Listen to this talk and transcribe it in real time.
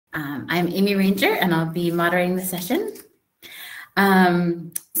I'm Amy Ranger, and I'll be moderating the session.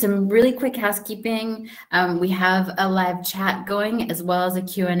 Some really quick housekeeping. We have a live chat going as well as a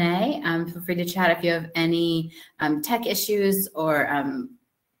Q&A. Feel free to chat if you have any tech issues or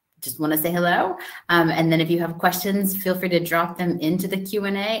just want to say hello. And then if you have questions, feel free to drop them into the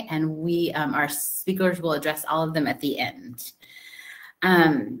Q&A, and we, our speakers will address all of them at the end.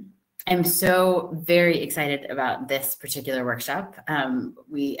 I'm so very excited about this particular workshop.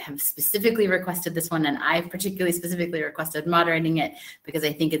 We have specifically requested this one, and I've particularly specifically requested moderating it because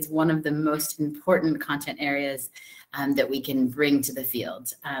I think it's one of the most important content areas that we can bring to the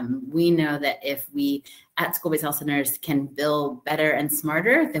field. We know that if we at school-based health centers can bill better and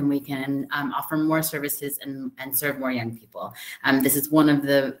smarter, then we can offer more services and serve more young people. This is one of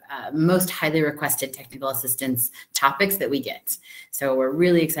the most highly requested technical assistance topics that we get. So we're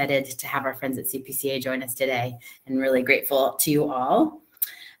really excited to have our friends at CPCA join us today, and really grateful to you all.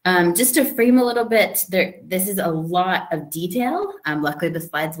 Just to frame a little bit, this is a lot of detail. Luckily, the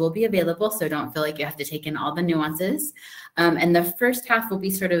slides will be available, so don't feel like you have to take in all the nuances. And the first half will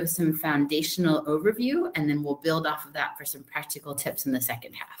be sort of some foundational overview, and then we'll build off of that for some practical tips in the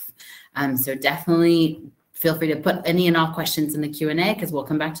second half. So definitely feel free to put any and all questions in the Q&A because we'll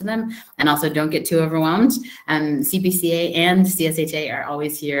come back to them. And also don't get too overwhelmed. CPCA and CSHA are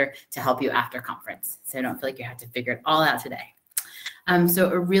always here to help you after conference. So don't feel like you have to figure it all out today. So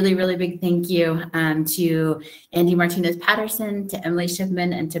a really, really big thank you to Andie Martinez Patterson, to Emily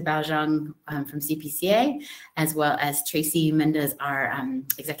Shipman, and to Xiong from CPCA, as well as Tracy Mendez, our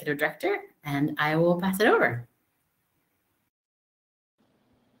executive director. And I will pass it over.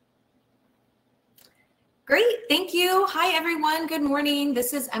 Great, thank you. Hi, everyone. Good morning.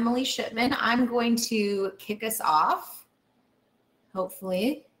 This is Emily Shipman. I'm going to kick us off,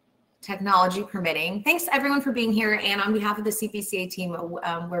 hopefully, technology permitting. Thanks everyone for being here. And on behalf of the CPCA team,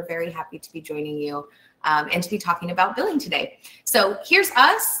 we're very happy to be joining you and to be talking about billing today. So here's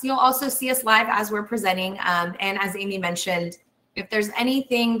us. You'll also see us live as we're presenting. And as Amy mentioned, if there's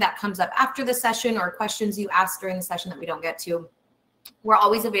anything that comes up after the session or questions you ask during the session that we don't get to, we're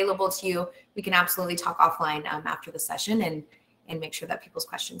always available to you. We can absolutely talk offline after the session and make sure that people's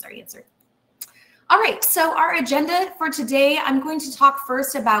questions are answered. All right, so our agenda for today, I'm going to talk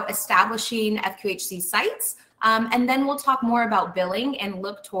first about establishing FQHC sites, and then we'll talk more about billing and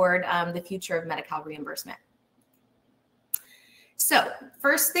look toward the future of Medi-Cal reimbursement. So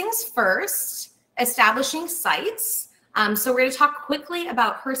first things first, establishing sites. So we're going to talk quickly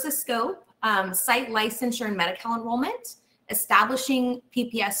about HRSA scope, site licensure and Medi-Cal enrollment, establishing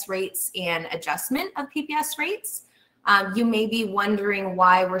PPS rates and adjustment of PPS rates. You may be wondering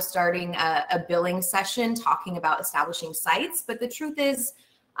why we're starting a billing session talking about establishing sites, but the truth is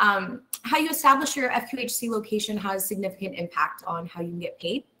how you establish your FQHC location has significant impact on how you can get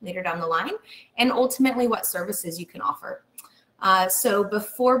paid later down the line, and ultimately what services you can offer. So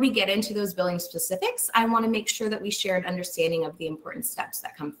before we get into those billing specifics, I want to make sure that we share an understanding of the important steps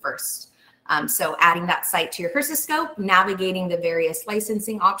that come first. So adding that site to your HRSA scope, navigating the various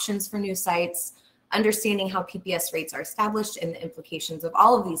licensing options for new sites, understanding how PPS rates are established and the implications of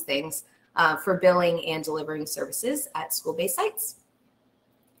all of these things for billing and delivering services at school-based sites.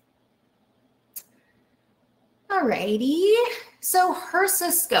 All righty, so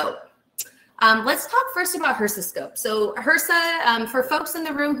HRSA scope. Let's talk first about HRSA scope. So HRSA, for folks in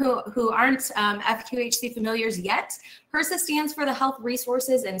the room who aren't FQHC familiars yet, HRSA stands for the Health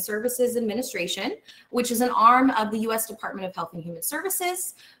Resources and Services Administration, which is an arm of the U.S. Department of Health and Human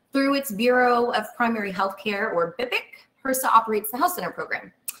Services. Through its Bureau of Primary Health Care, or BIPIC, HRSA operates the health center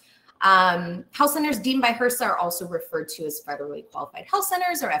program. Health centers deemed by HRSA are also referred to as federally qualified health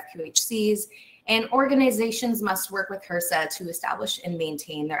centers, or FQHCs, and organizations must work with HRSA to establish and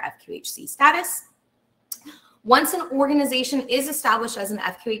maintain their FQHC status. Once an organization is established as an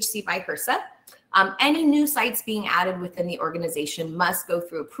FQHC by HRSA, any new sites being added within the organization must go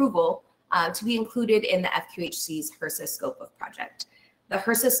through approval to be included in the FQHC's HRSA scope of project. The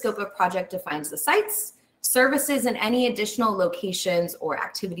HRSA scope of project defines the sites, services, and any additional locations or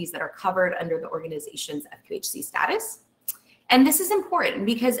activities that are covered under the organization's FQHC status. And this is important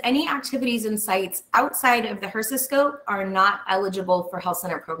because any activities and sites outside of the HRSA scope are not eligible for health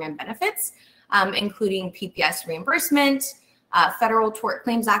center program benefits, including PPS reimbursement, Federal Tort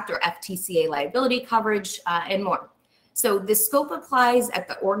Claims Act or FTCA liability coverage, and more. So the scope applies at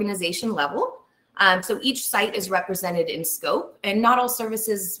the organization level. So each site is represented in scope, and not all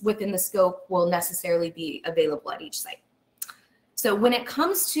services within the scope will necessarily be available at each site. So when it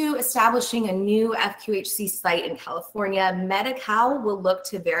comes to establishing a new FQHC site in California, Medi-Cal will look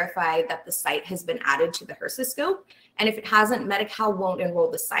to verify that the site has been added to the HRSA scope And if it hasn't, Medi-Cal won't enroll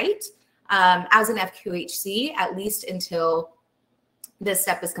the site as an FQHC, at least until this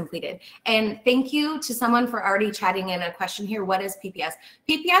step is completed. And thank you to someone for already chatting in a question here. What is PPS?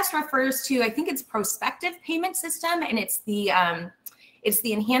 PPS refers to, I think it's prospective payment system, and it's the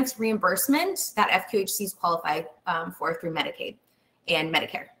enhanced reimbursement that FQHCs qualify for through Medicaid and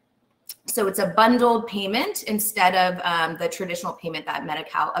Medicare. So it's a bundled payment instead of the traditional payment that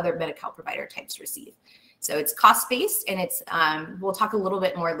other Medi-Cal provider types receive. So it's cost-based, and it's we'll talk a little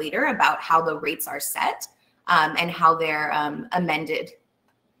bit more later about how the rates are set and how they're amended.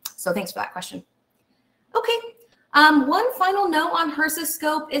 So thanks for that question. Okay, one final note on HRSA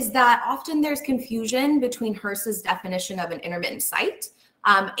scope is that often there's confusion between HRSA's definition of an intermittent site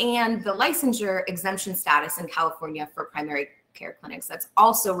and the licensure exemption status in California for primary care clinics. That's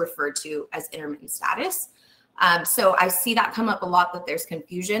also referred to as intermittent status. So I see that come up a lot, that there's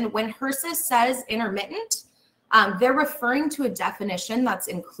confusion. When HRSA says intermittent, they're referring to a definition that's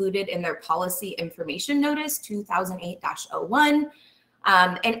included in their policy information notice 2008-01.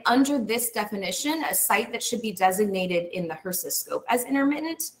 And under this definition, a site that should be designated in the HRSA scope as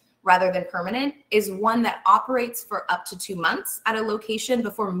intermittent rather than permanent is one that operates for up to 2 months at a location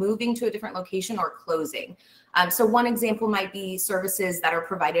before moving to a different location or closing. So one example might be services that are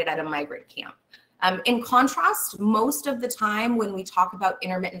provided at a migrant camp. In contrast, most of the time when we talk about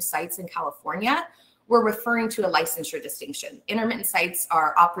intermittent sites in California, we're referring to a licensure distinction. Intermittent sites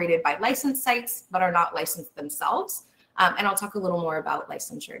are operated by licensed sites, but are not licensed themselves. And I'll talk a little more about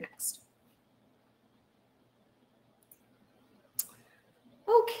licensure next.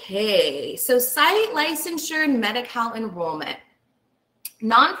 Okay, so site licensure and Medi-Cal enrollment.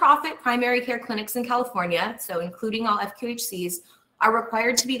 Nonprofit primary care clinics in California, so including all FQHCs, are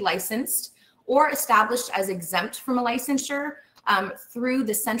required to be licensed or established as exempt from a licensure through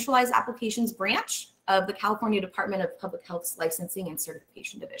the Centralized Applications Branch of the California Department of Public Health's Licensing and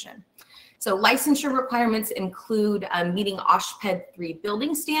Certification Division. So licensure requirements include meeting OSHPD 3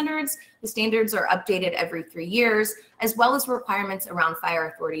 building standards. The standards are updated every 3 years, as well as requirements around fire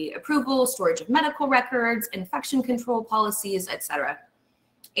authority approval, storage of medical records, infection control policies, etc.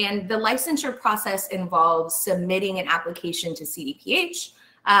 And the licensure process involves submitting an application to CDPH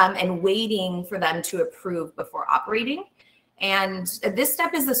and waiting for them to approve before operating. And this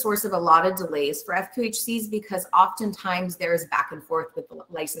step is the source of a lot of delays for FQHCs because oftentimes there's back and forth with the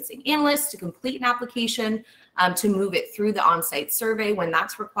licensing analyst to complete an application, to move it through the on-site survey when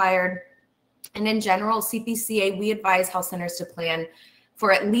that's required. And in general, CPCA, we advise health centers to plan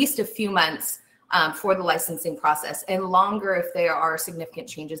for at least a few months for the licensing process, and longer if there are significant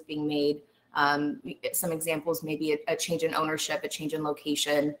changes being made. Some examples, maybe a change in ownership, a change in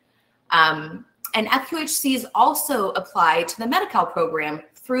location. And FQHCs also apply to the Medi-Cal program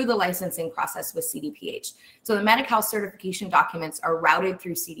through the licensing process with CDPH. So the Medi-Cal certification documents are routed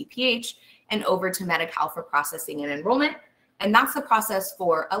through CDPH and over to Medi-Cal for processing and enrollment. And that's the process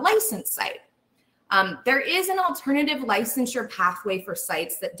for a licensed site. There is an alternative licensure pathway for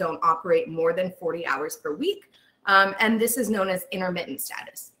sites that don't operate more than 40 hours per week. And this is known as intermittent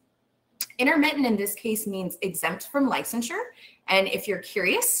status. Intermittent in this case means exempt from licensure. And if you're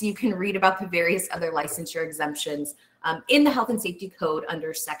curious, you can read about the various other licensure exemptions in the Health and Safety Code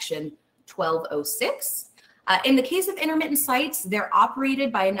under section 1206. In the case of intermittent sites, they're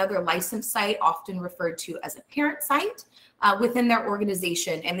operated by another licensed site, often referred to as a parent site within their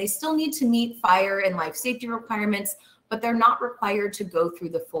organization. And they still need to meet fire and life safety requirements, but they're not required to go through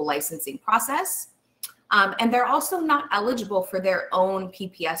the full licensing process. And they're also not eligible for their own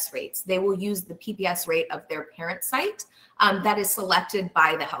PPS rates. They will use the PPS rate of their parent site that is selected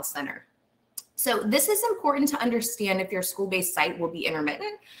by the health center. So this is important to understand if your school-based site will be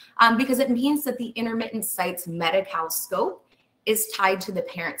intermittent, because it means that the intermittent site's Medi-Cal scope is tied to the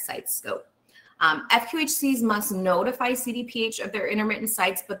parent site's scope. FQHCs must notify CDPH of their intermittent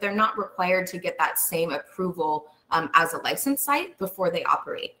sites, but they're not required to get that same approval as a licensed site before they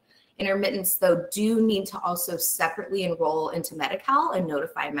operate. Intermittents, though, do need to also separately enroll into Medi-Cal and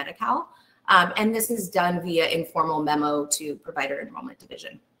notify Medi-Cal. And this is done via informal memo to Provider Enrollment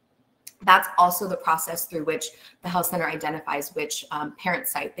Division. That's also the process through which the health center identifies which parent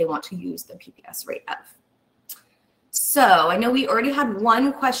site they want to use the PPS rate of. So I know we already had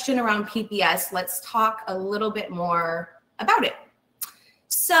one question around PPS. Let's talk a little bit more about it.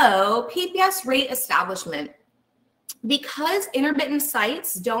 So PPS rate establishment. Because intermittent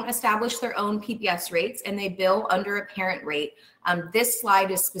sites don't establish their own PPS rates and they bill under a parent rate, this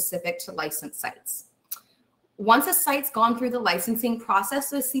slide is specific to licensed sites. Once a site's gone through the licensing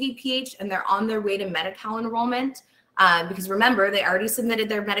process with CDPH and they're on their way to Medi-Cal enrollment, because remember, they already submitted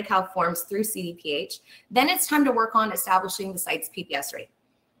their Medi-Cal forms through CDPH. Then it's time to work on establishing the site's PPS rate.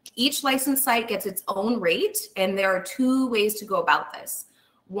 Each licensed site gets its own rate, and there are two ways to go about this.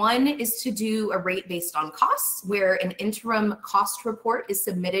 One is to do a rate based on costs, where an interim cost report is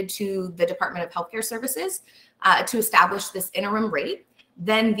submitted to the Department of Healthcare Services to establish this interim rate.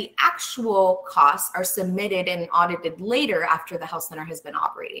 Then the actual costs are submitted and audited later after the health center has been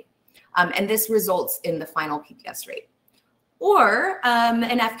operating. And this results in the final PPS rate. Or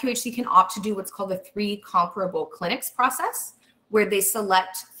an FQHC can opt to do what's called the 3 comparable clinics process, where they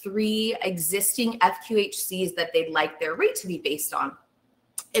select 3 existing FQHCs that they'd like their rate to be based on.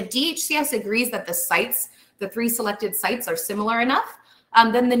 If DHCS agrees that the 3 selected sites are similar enough,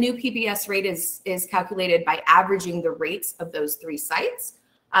 then the new PPS rate is calculated by averaging the rates of those 3 sites.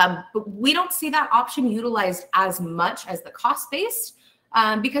 But we don't see that option utilized as much as the cost-based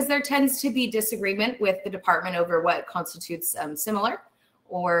because there tends to be disagreement with the department over what constitutes similar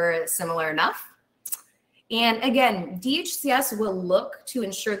or similar enough. And again, DHCS will look to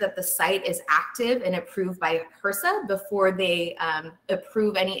ensure that the site is active and approved by HRSA before they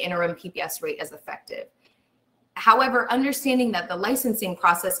approve any interim PPS rate as effective. However, understanding that the licensing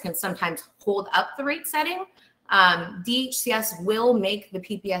process can sometimes hold up the rate setting, DHCS will make the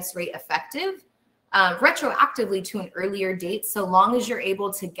PPS rate effective retroactively to an earlier date, so long as you're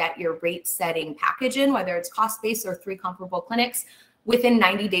able to get your rate setting package in, whether it's cost-based or 3 comparable clinics, within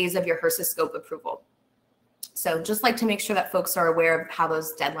 90 days of your HRSA scope approval. So just like to make sure that folks are aware of how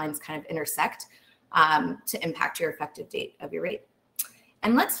those deadlines kind of intersect to impact your effective date of your rate.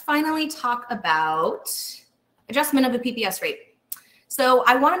 And let's finally talk about adjustment of the PPS rate. So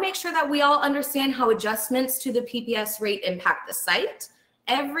I want to make sure that we all understand how adjustments to the PPS rate impact the site.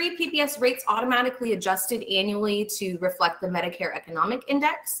 Every PPS rate's automatically adjusted annually to reflect the Medicare Economic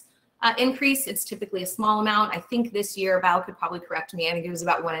Index increase. It's typically a small amount. I think this year, Val could probably correct me, I think it was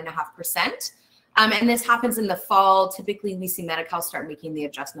about 1.5%. And this happens in the fall. Typically, we see Medi-Cal start making the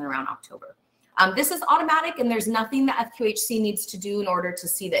adjustment around October. This is automatic, and there's nothing the FQHC needs to do in order to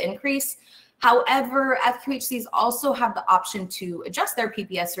see the increase. However, FQHCs also have the option to adjust their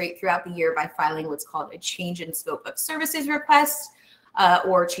PPS rate throughout the year by filing what's called a change in scope of services request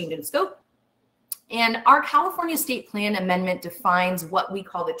or change in scope. And our California State Plan amendment defines what we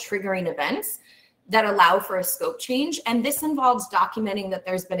call the triggering events that allow for a scope change. And this involves documenting that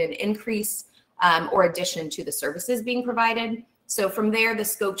there's been an increase or addition to the services being provided. So from there, the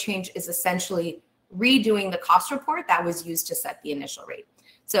scope change is essentially redoing the cost report that was used to set the initial rate.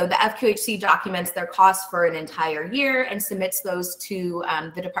 So the FQHC documents their costs for an entire year and submits those to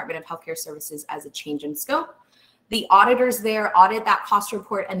the Department of Healthcare Services as a change in scope. The auditors there audit that cost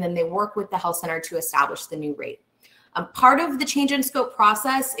report, and then they work with the health center to establish the new rate. Part of the change in scope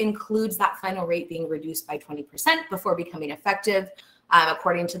process includes that final rate being reduced by 20% before becoming effective.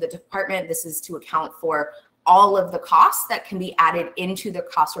 According to the department, this is to account for all of the costs that can be added into the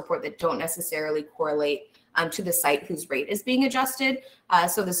cost report that don't necessarily correlate to the site whose rate is being adjusted.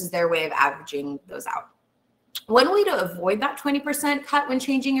 So this is their way of averaging those out. One way to avoid that 20% cut when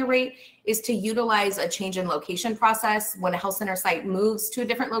changing a rate is to utilize a change in location process. When a health center site moves to a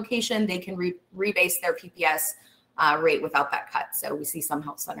different location, they can rebase their PPS rate without that cut. So we see some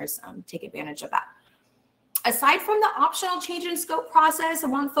health centers take advantage of that. Aside from the optional change in scope process, I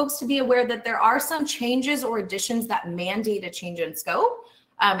want folks to be aware that there are some changes or additions that mandate a change in scope.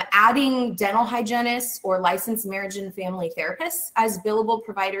 Adding dental hygienists or licensed marriage and family therapists as billable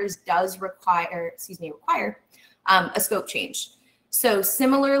providers does require a scope change. So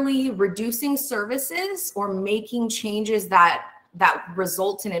similarly, reducing services or making changes that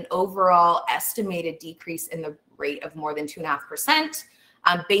result in an overall estimated decrease in the rate of more than 2.5%,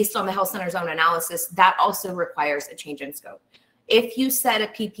 based on the health center's own analysis, that also requires a change in scope. If you set a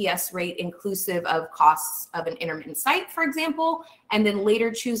PPS rate inclusive of costs of an intermittent site, for example, and then later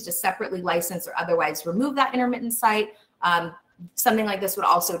choose to separately license or otherwise remove that intermittent site, something like this would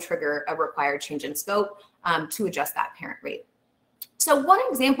also trigger a required change in scope to adjust that parent rate. So one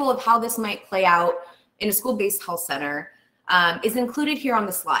example of how this might play out in a school-based health center is included here on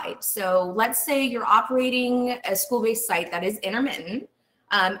the slide. So let's say you're operating a school-based site that is intermittent,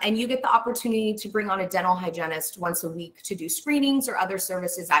 and you get the opportunity to bring on a dental hygienist once a week to do screenings or other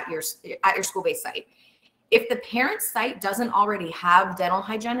services at your school-based site. If the parent site doesn't already have dental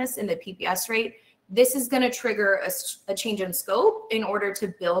hygienists in the PPS rate, this is going to trigger a change in scope in order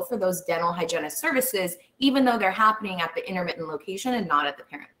to bill for those dental hygienist services, even though they're happening at the intermittent location and not at the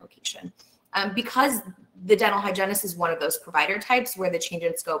parent location. Because the dental hygienist is one of those provider types where the change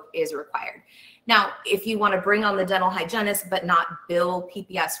in scope is required. Now, if you want to bring on the dental hygienist but not bill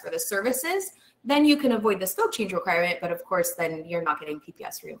PPS for the services, then you can avoid the scope change requirement, but of course, then you're not getting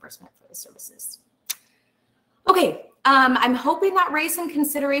PPS reimbursement for the services. Okay, I'm hoping that raised some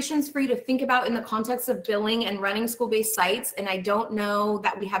considerations for you to think about in the context of billing and running school-based sites, and I don't know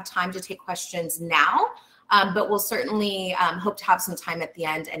that we have time to take questions now, but we'll certainly hope to have some time at the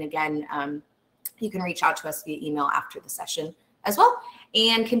end, and again, you can reach out to us via email after the session as well,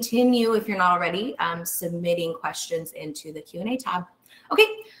 and continue, if you're not already, submitting questions into the Q&A tab. Okay,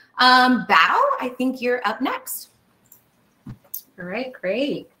 Bao, I think you're up next. All right,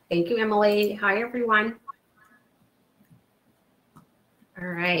 great. Thank you, Emily. Hi, everyone. All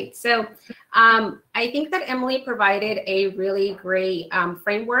right, so I think that Emily provided a really great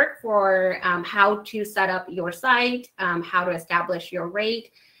framework for how to set up your site, how to establish your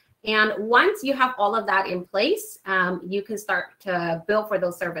rate. And once you have all of that in place, you can start to bill for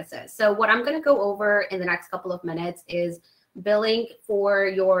those services. So what I'm going to go over in the next couple of minutes is billing for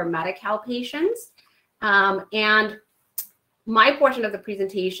your Medi-Cal patients. And my portion of the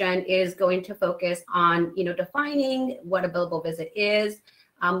presentation is going to focus on, defining what a billable visit is,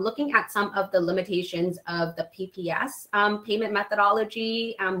 looking at some of the limitations of the PPS payment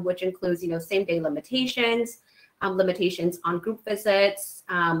methodology, which includes, same-day limitations, limitations on group visits,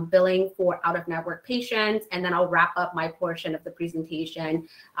 billing for out-of-network patients, and then I'll wrap up my portion of the presentation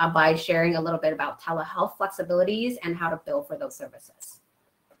by sharing a little bit about telehealth flexibilities and how to bill for those services.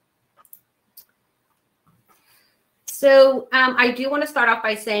 So I do want to start off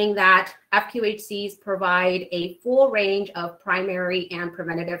by saying that FQHCs provide a full range of primary and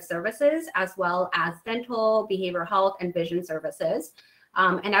preventative services, as well as dental, behavioral health, and vision services.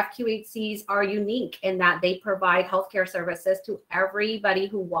 And FQHCs are unique in that they provide healthcare services to everybody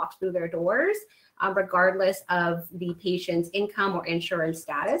who walks through their doors, regardless of the patient's income or insurance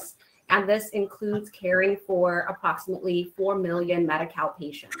status. And this includes caring for approximately 4 million Medi-Cal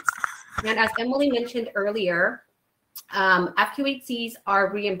patients. And as Emily mentioned earlier, FQHCs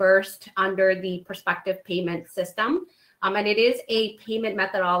are reimbursed under the prospective payment system. And it is a payment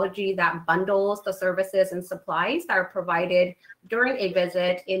methodology that bundles the services and supplies that are provided during a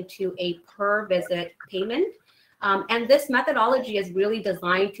visit into a per visit payment. And this methodology is really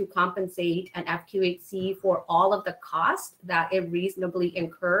designed to compensate an FQHC for all of the costs that it reasonably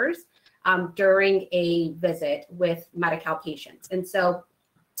incurs during a visit with Medi-Cal patients. And so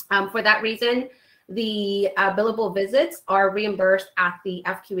for that reason, the billable visits are reimbursed at the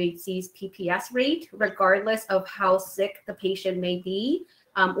FQHC's PPS rate, regardless of how sick the patient may be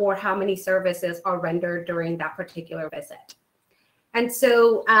or how many services are rendered during that particular visit. And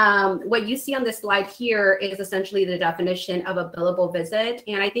so what you see on this slide here is essentially the definition of a billable visit.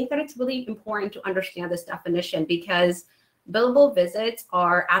 And I think that it's really important to understand this definition because billable visits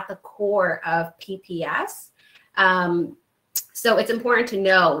are at the core of PPS. So it's important to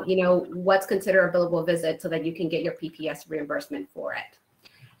know, what's considered a billable visit so that you can get your PPS reimbursement for it.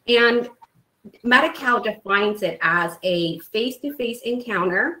 And Medi-Cal defines it as a face-to-face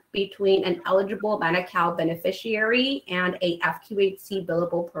encounter between an eligible Medi-Cal beneficiary and a FQHC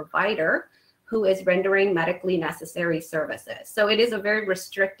billable provider who is rendering medically necessary services. So it is a very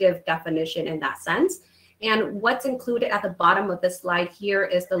restrictive definition in that sense. And what's included at the bottom of this slide here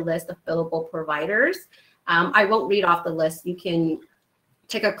is the list of billable providers. I won't read off the list. You can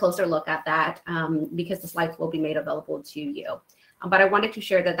take a closer look at that because the slides will be made available to you. But I wanted to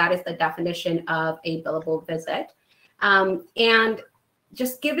share that that is the definition of a billable visit. And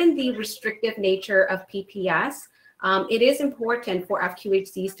just given the restrictive nature of PPS, it is important for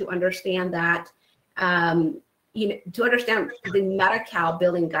FQHCs to understand that, to understand the Medi-Cal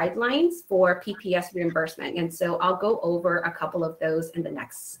billing guidelines for PPS reimbursement. And so I'll go over a couple of those in the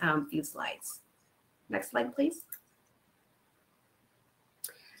next few slides. Next slide, please.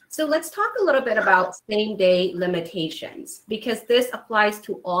 So let's talk a little bit about same-day limitations because this applies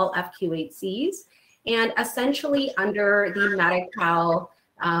to all FQHCs. And essentially under the Medi-Cal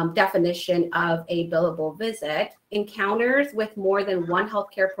definition of a billable visit, encounters with more than one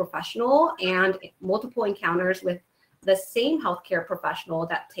healthcare professional and multiple encounters with the same healthcare professional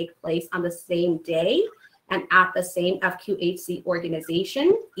that take place on the same day and at the same FQHC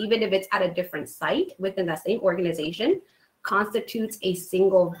organization, even if it's at a different site within that same organization, constitutes a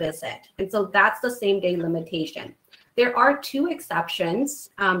single visit. And so that's the same day limitation. There are two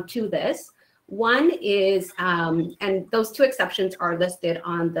exceptions to this. One is, and those two exceptions are listed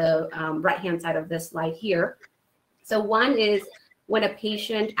on the right-hand side of this slide here. So one is when a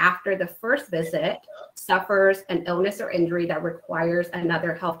patient after the first visit suffers an illness or injury that requires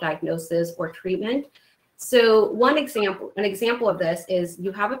another health diagnosis or treatment, So an example of this is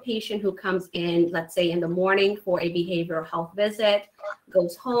you have a patient who comes in, let's say in the morning for a behavioral health visit,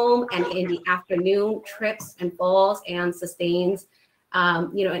 goes home, and in the afternoon trips and falls and sustains,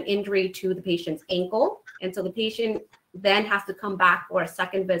 an injury to the patient's ankle. And so the patient then has to come back for a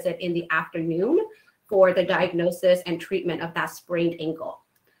second visit in the afternoon for the diagnosis and treatment of that sprained ankle.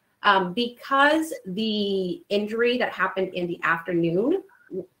 Because the injury that happened in the afternoon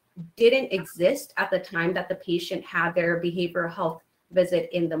didn't exist at the time that the patient had their behavioral health visit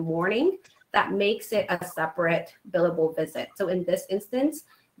in the morning, that makes it a separate billable visit. So in this instance,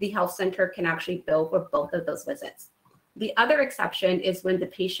 the health center can actually bill for both of those visits. The other exception is when the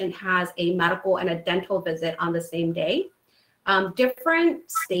patient has a medical and a dental visit on the same day.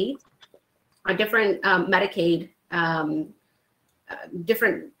 Different states, different Medicaid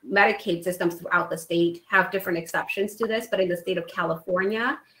systems throughout the state have different exceptions to this, but in the state of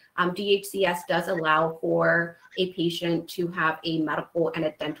California, DHCS does allow for a patient to have a medical and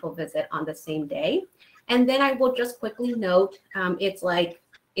a dental visit on the same day. And then I will just quickly note,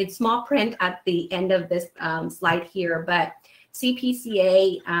 it's small print at the end of this slide here, but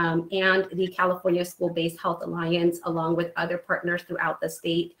CPCA and the California School-Based Health Alliance, along with other partners throughout the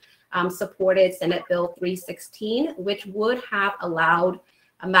state, supported Senate Bill 316, which would have allowed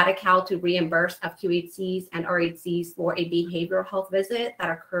Medi-Cal to reimburse FQHCs and RHCs for a behavioral health visit that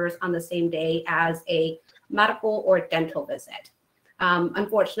occurs on the same day as a medical or dental visit.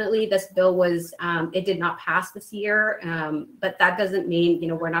 Unfortunately, this bill it did not pass this year, but that doesn't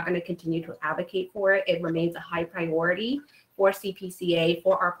mean, we're not going to continue to advocate for it. It remains a high priority for CPCA,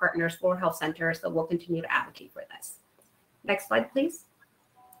 for our partners, for health centers, so we'll continue to advocate for this. Next slide, please.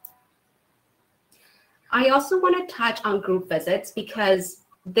 I also want to touch on group visits because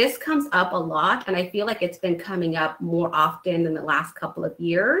this comes up a lot, and I feel like it's been coming up more often in the last couple of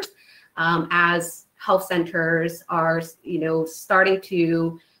years as health centers are, starting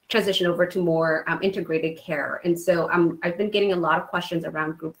to transition over to more integrated care. And so I've been getting a lot of questions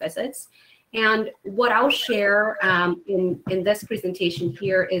around group visits. And what I'll share in this presentation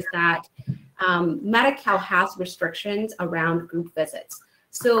here is that Medi-Cal has restrictions around group visits.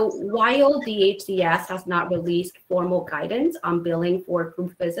 So while DHCS has not released formal guidance on billing for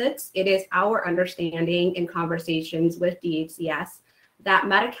group visits, it is our understanding in conversations with DHCS that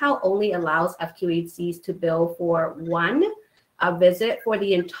Medi-Cal only allows FQHCs to bill for a visit for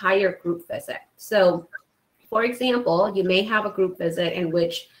the entire group visit. So for example, you may have a group visit in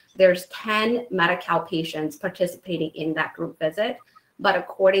which there's 10 Medi-Cal patients participating in that group visit, but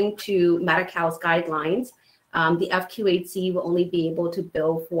according to Medi-Cal's guidelines, the FQHC will only be able to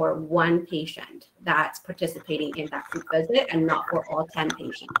bill for one patient that's participating in that group visit and not for all 10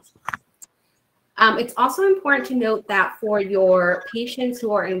 patients. It's also important to note that for your patients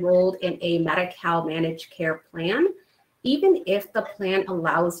who are enrolled in a Medi-Cal managed care plan, even if the plan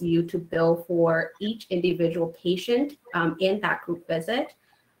allows you to bill for each individual patient in that group visit,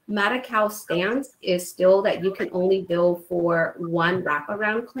 Medi-Cal's stance is still that you can only bill for one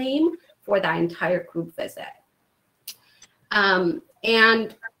wraparound claim for that entire group visit.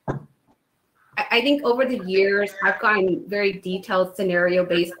 And I think over the years, I've gotten very detailed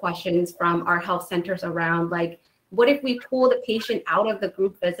scenario-based questions from our health centers around, like, what if we pull the patient out of the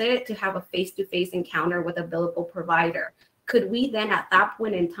group visit to have a face-to-face encounter with a billable provider? Could we then at that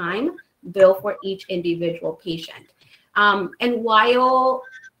point in time bill for each individual patient? And while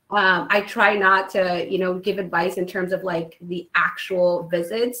I try not to, give advice in terms of like the actual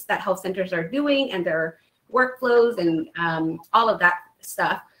visits that health centers are doing and their workflows and all of that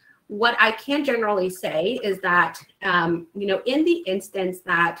stuff, what I can generally say is that, in the instance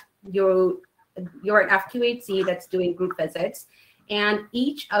that you're an FQHC that's doing group visits, and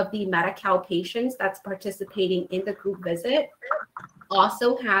each of the Medi-Cal patients that's participating in the group visit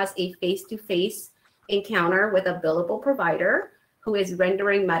also has a face-to-face encounter with a billable provider who is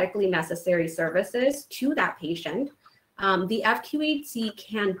rendering medically necessary services to that patient, the FQHC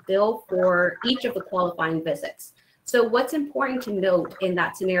can bill for each of the qualifying visits. So what's important to note in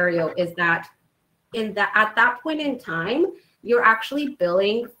that scenario is that at that point in time, you're actually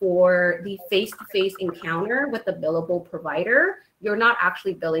billing for the face-to-face encounter with the billable provider. You're not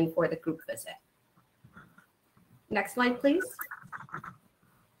actually billing for the group visit. Next slide, please.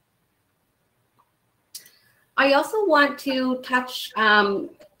 I also want to touch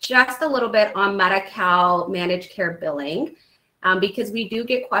just a little bit on Medi-Cal managed care billing, because we do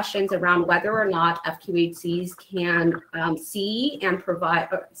get questions around whether or not FQHCs can see and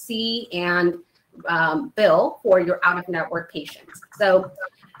bill for your out-of-network patients. So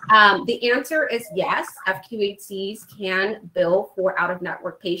the answer is yes, FQHCs can bill for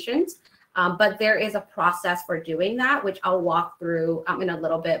out-of-network patients. But there is a process for doing that, which I'll walk through in a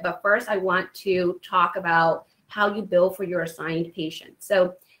little bit. But first, I want to talk about how you bill for your assigned patient.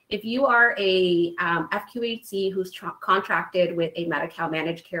 So if you are a FQHC who's contracted with a Medi-Cal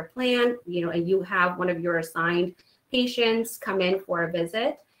managed care plan, and you have one of your assigned patients come in for a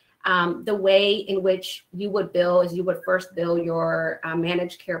visit, the way in which you would bill is you would first bill your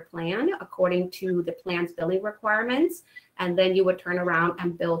managed care plan according to the plan's billing requirements, and then you would turn around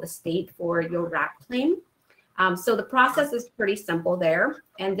and bill the state for your RAP claim. So the process is pretty simple there.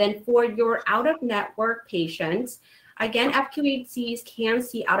 And then for your out-of-network patients, again, FQHCs can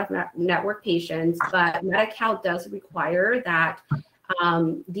see out-of-network patients, but Medi-Cal does require that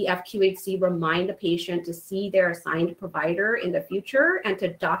the FQHC remind the patient to see their assigned provider in the future and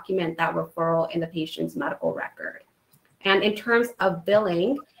to document that referral in the patient's medical record. And in terms of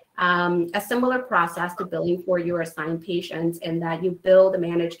billing, a similar process to billing for your assigned patients in that you bill the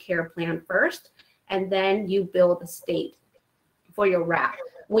managed care plan first, and then you bill the state for your RAP.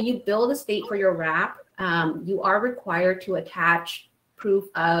 When you bill the state for your RAP, you are required to attach proof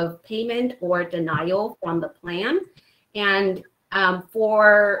of payment or denial from the plan. And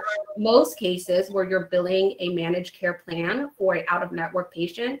for most cases where you're billing a managed care plan for an out-of-network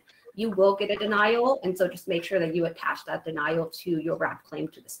patient, you will get a denial. And so just make sure that you attach that denial to your RAP claim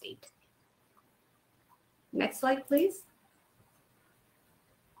to the state. Next slide, please.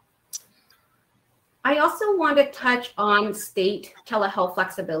 I also want to touch on state telehealth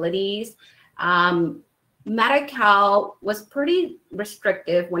flexibilities. Medi-Cal was pretty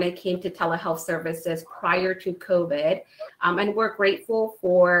restrictive when it came to telehealth services prior to COVID, and we're grateful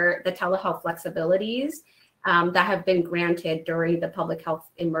for the telehealth flexibilities that have been granted during the public health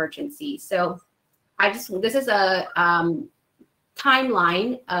emergency. So this is a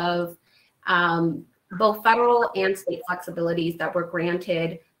timeline of both federal and state flexibilities that were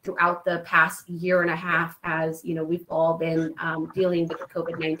granted throughout the past year and a half, as we've all been dealing with the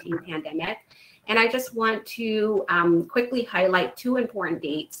COVID-19 pandemic. And I just want to quickly highlight two important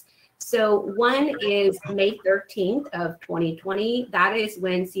dates. So one is May 13th of 2020. That is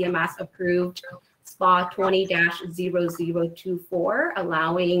when CMS approved SPA 20-0024,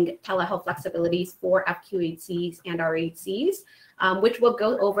 allowing telehealth flexibilities for FQHCs and RHCs, which we'll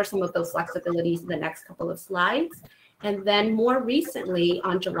go over some of those flexibilities in the next couple of slides. And then more recently,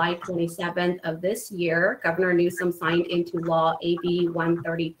 on July 27th of this year, Governor Newsom signed into law AB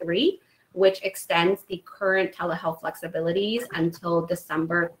 133, which extends the current telehealth flexibilities until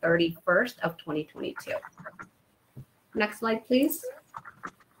December 31st of 2022. Next slide, please.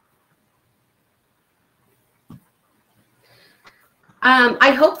 I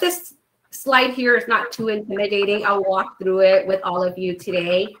hope this slide here is not too intimidating. I'll walk through it with all of you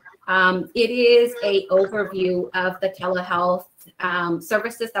today. It is an overview of the telehealth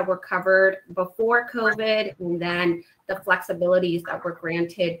services that were covered before COVID, and then the flexibilities that were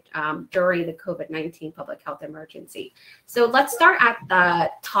granted during the COVID-19 public health emergency. So let's start at the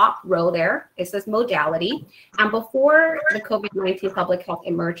top row there. It says modality. And before the COVID-19 public health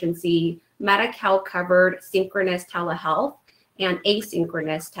emergency, Medi-Cal covered synchronous telehealth and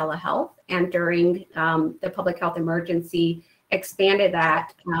asynchronous telehealth. And during the public health emergency, expanded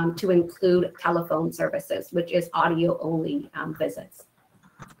that to include telephone services, which is audio only visits.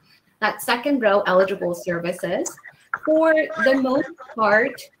 That second row, eligible services. For the most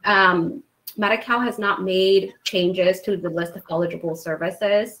part, Medi-Cal has not made changes to the list of eligible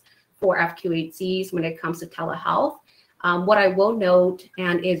services for FQHCs when it comes to telehealth. What I will note,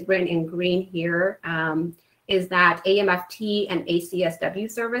 and is written in green here, is that AMFT and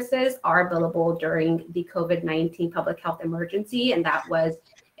ACSW services are billable during the COVID-19 public health emergency, and that was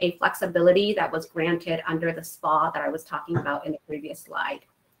a flexibility that was granted under the SPA that I was talking about in the previous slide.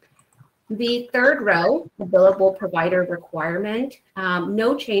 The third row, the billable provider requirement,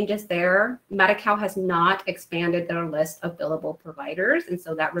 no changes there. Medi-Cal has not expanded their list of billable providers, and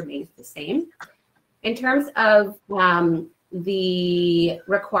so that remains the same. In terms of the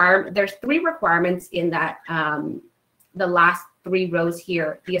requirement, there's three requirements in that, the last three rows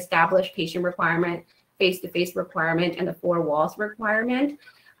here: the established patient requirement, face-to-face requirement, and the four walls requirement.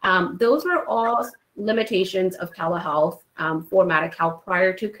 Those are all limitations of telehealth for Medi-Cal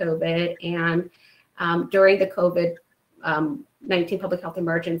prior to COVID, and during the COVID-19 public health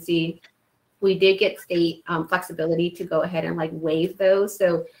emergency, we did get state flexibility to go ahead and waive those.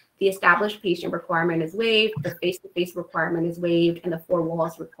 So the established patient requirement is waived, the face-to-face requirement is waived, and the four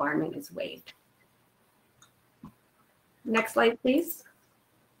walls requirement is waived. Next slide, please.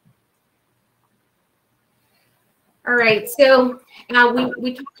 All right, so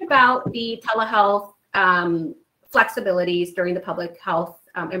we talked about the telehealth flexibilities during the public health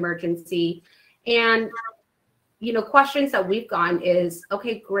emergency. And, questions that we've gotten is,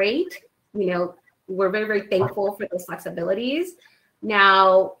 okay, great. We're very, very thankful for those flexibilities.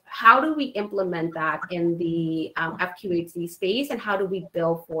 Now, how do we implement that in the FQHC space, and how do we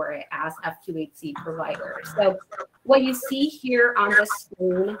bill for it as FQHC providers? So what you see here on the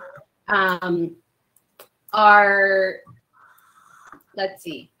screen let's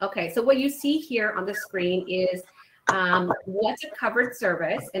see. Okay, so what you see here on the screen is what's a covered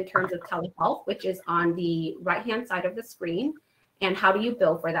service in terms of telehealth, which is on the right-hand side of the screen, and how do you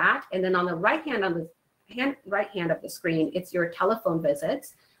bill for that? And then on the right hand of the screen, it's your telephone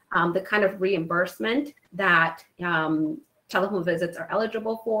visits, the kind of reimbursement that telephone visits are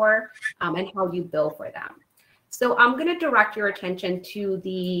eligible for, and how you bill for them. So I'm going to direct your attention to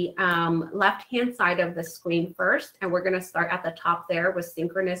the left-hand side of the screen first, and we're going to start at the top there with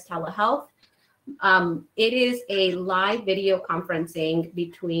synchronous telehealth. It is a live video conferencing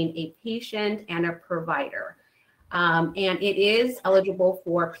between a patient and a provider. And it is eligible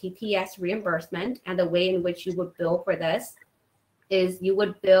for PPS reimbursement. And the way in which you would bill for this is you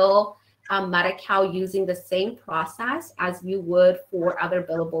would bill Medi-Cal using the same process as you would for other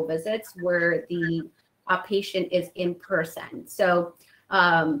billable visits where the patient is in person. So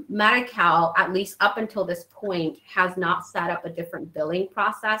Medi-Cal, at least up until this point, has not set up a different billing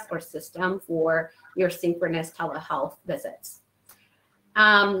process or system for your synchronous telehealth visits.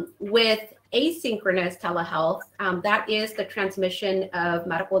 With asynchronous telehealth, that is the transmission of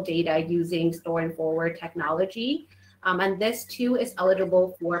medical data using store and forward technology. And this too is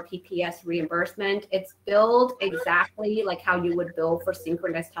eligible for PPS reimbursement. It's billed exactly like how you would bill for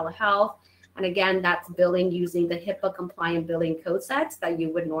synchronous telehealth. And again, that's billing using the HIPAA compliant billing code sets that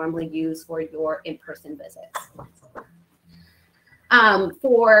you would normally use for your in-person visits.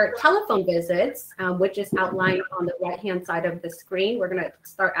 For telephone visits, which is outlined on the right-hand side of the screen, we're going to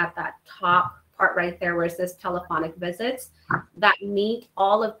start at that top part right there where it says telephonic visits that meet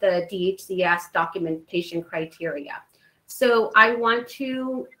all of the DHCS documentation criteria. So I want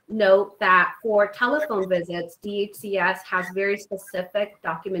to note that for telephone visits, DHCS has very specific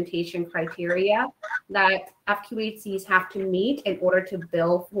documentation criteria that FQHCs have to meet in order to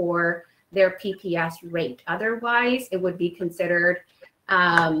bill for their PPS rate. Otherwise, it would be considered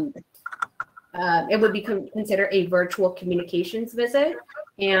considered a virtual communications visit,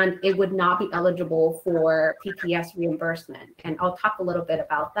 and it would not be eligible for PPS reimbursement. And I'll talk a little bit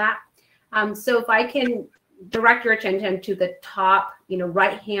about that. So if I can direct your attention to the top,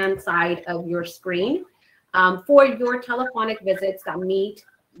 right-hand side of your screen, for your telephonic visits that meet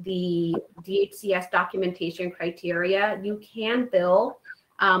the DHCS documentation criteria, you can bill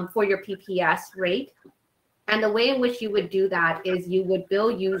for your PPS rate. And the way in which you would do that is you would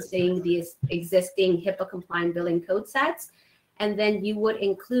bill using these existing HIPAA compliant billing code sets, and then you would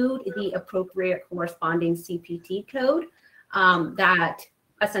include the appropriate corresponding CPT code that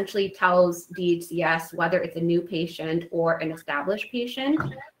essentially tells DHCS whether it's a new patient or an established patient.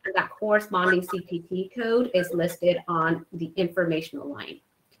 And that corresponding CPT code is listed on the informational line.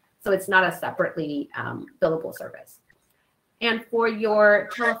 So it's not a separately billable service. And for your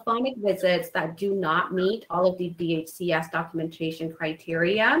telephonic visits that do not meet all of the DHCS documentation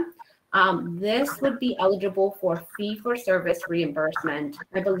criteria, this would be eligible for fee-for-service reimbursement.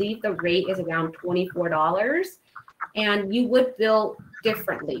 I believe the rate is around $24, and you would bill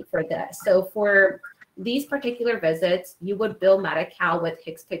differently for this. So for these particular visits, you would bill Medi-Cal with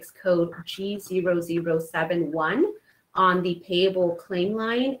HCPCS code G0071 on the payable claim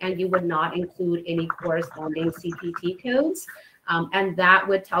line, and you would not include any corresponding CPT codes. And that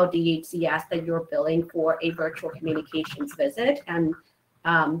would tell DHCS that you're billing for a virtual communications visit, and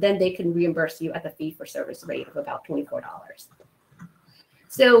then they can reimburse you at the fee-for-service rate of about $24.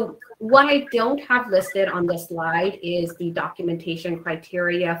 So what I don't have listed on this slide is the documentation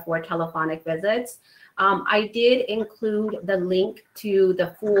criteria for telephonic visits. I did include the link to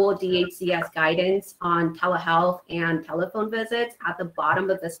the full DHCS guidance on telehealth and telephone visits at the bottom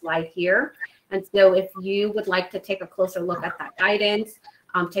of the slide here. And so if you would like to take a closer look at that guidance,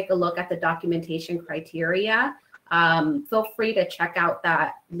 take a look at the documentation criteria, feel free to check out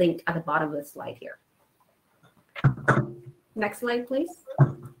that link at the bottom of the slide here. Next slide, please.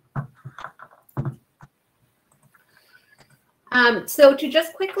 So to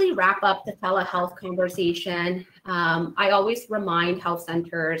just quickly wrap up the telehealth conversation, I always remind health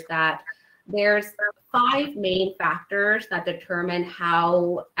centers that there's 5 main factors that determine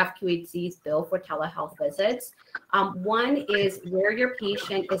how FQHCs bill for telehealth visits. One is where your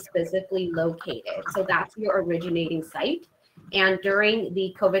patient is physically located. So that's your originating site. And during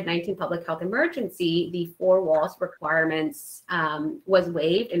the COVID-19 public health emergency, the 4 walls requirements was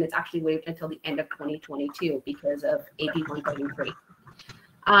waived, and it's actually waived until the end of 2022 because of AB 133.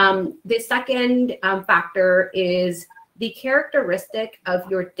 The second factor is the characteristic of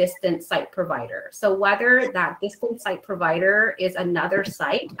your distant site provider. So whether that distant site provider is another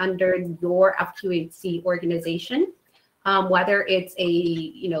site under your FQHC organization, whether it's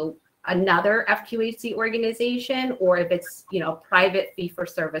a, another FQHC organization, or if it's, private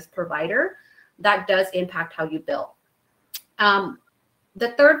fee-for-service provider, that does impact how you bill.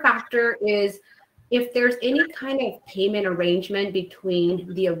 The third factor is if there's any kind of payment arrangement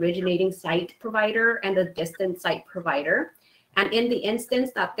between the originating site provider and the distant site provider. And in the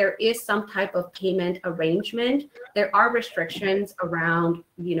instance that there is some type of payment arrangement, there are restrictions around,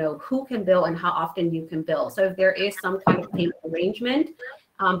 who can bill and how often you can bill. So if there is some kind of payment arrangement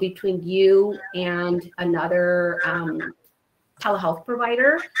between you and another telehealth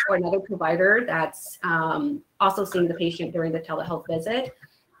provider or another provider that's also seeing the patient during the telehealth visit,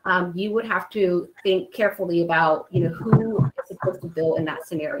 you would have to think carefully about, who is supposed to bill in that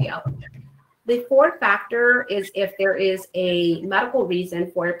scenario. The fourth factor is if there is a medical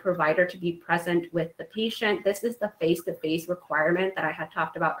reason for a provider to be present with the patient. This is the face-to-face requirement that I had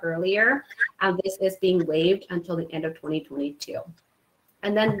talked about earlier, and this is being waived until the end of 2022.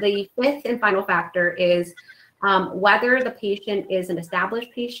 And then the fifth and final factor is whether the patient is an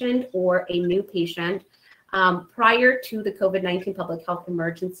established patient or a new patient. Prior to the COVID-19 public health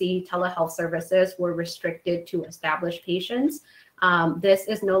emergency, telehealth services were restricted to established patients. This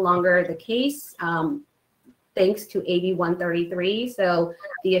is no longer the case, thanks to AB 133. So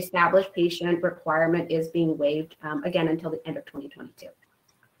the established patient requirement is being waived again until the end of 2022.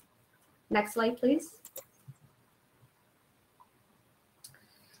 Next slide, please.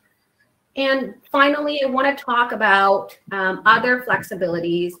 And finally, I want to talk about other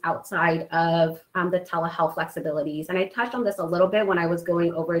flexibilities outside of the telehealth flexibilities. And I touched on this a little bit when I was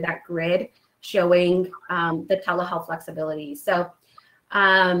going over that grid showing the telehealth flexibilities. So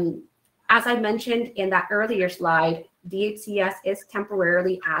as I mentioned in that earlier slide, DHCS is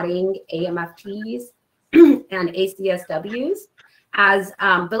temporarily adding AMFTs and ACSWs as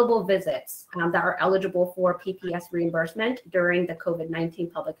billable visits that are eligible for PPS reimbursement during the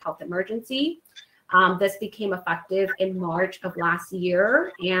COVID-19 public health emergency. This became effective in March of last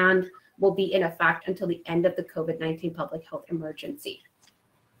year and will be in effect until the end of the COVID-19 public health emergency.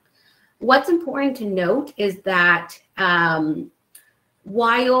 What's important to note is that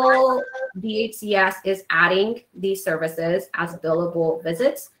while DHCS is adding these services as billable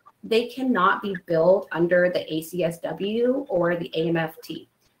visits, they cannot be billed under the ACSW or the AMFT.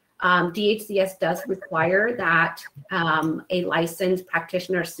 DHCS does require that a licensed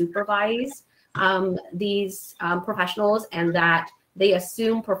practitioner supervise these professionals and that they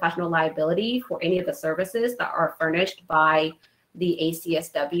assume professional liability for any of the services that are furnished by the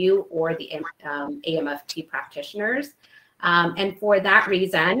ACSW or the AMFT practitioners. And for that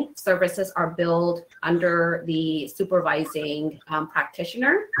reason, services are billed under the supervising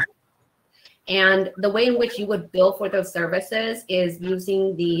practitioner. And the way in which you would bill for those services is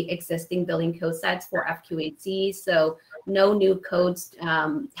using the existing billing code sets for FQHCs. So no new codes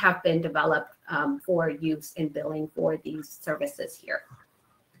have been developed for use in billing for these services here.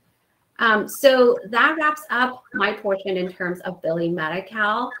 So that wraps up my portion in terms of billing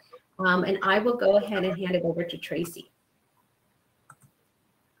Medi-Cal. And I will go ahead and hand it over to Tracy.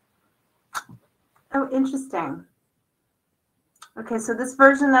 Oh, interesting. Okay, so this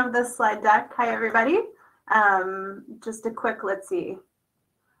version of the slide deck, hi everybody. Just a quick, let's see.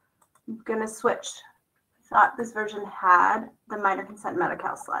 I'm gonna switch. I thought this version had the minor consent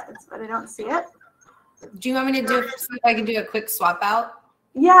Medi-Cal slides, but I don't see it. Do you want me to do, see if I can do a quick swap out?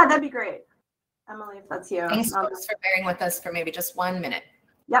 Yeah, that'd be great. Emily, if that's you. Thanks for bearing with us for maybe just 1 minute.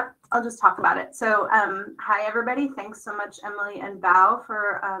 Yep, I'll just talk about it. So hi, everybody. Thanks so much, Emily and Bao,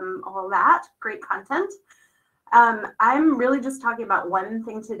 for all that. Great content. I'm really just talking about one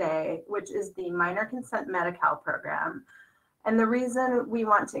thing today, which is the minor consent Medi-Cal program. And the reason we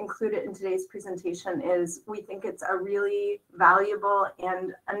want to include it in today's presentation is we think it's a really valuable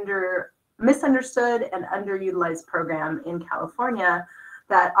and misunderstood and underutilized program in California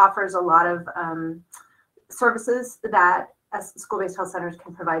that offers a lot of services that school-based health centers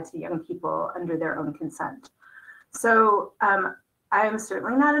can provide to young people under their own consent. So I am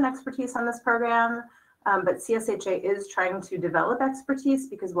certainly not an expertise on this program, but CSHA is trying to develop expertise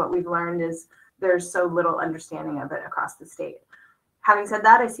because what we've learned is there's so little understanding of it across the state. Having said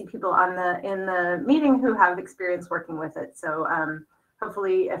that, I see people in the meeting who have experience working with it. So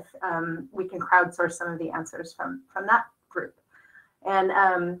hopefully if we can crowdsource some of the answers from that group.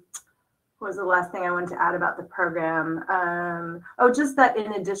 And what was the last thing I wanted to add about the program? Just that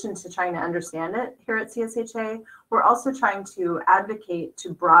in addition to trying to understand it here at CSHA, we're also trying to advocate to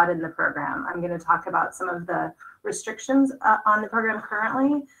broaden the program. I'm going to talk about some of the restrictions on the program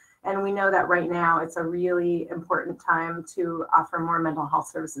currently. And we know that right now it's a really important time to offer more mental health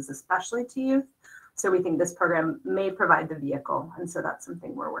services, especially to youth. So we think this program may provide the vehicle. And so that's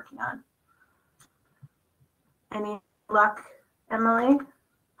something we're working on. Any luck, Emily?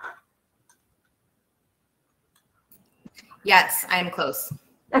 Yes, I'm close.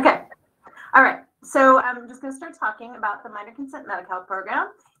 Okay. All right. So I'm just going to start talking about the Minor Consent Medi-Cal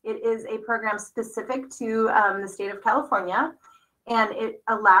program. It is a program specific to the state of California, and it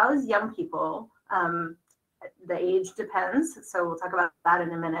allows young people, the age depends, so we'll talk about that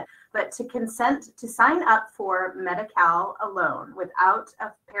in a minute, but to consent to sign up for Medi-Cal alone without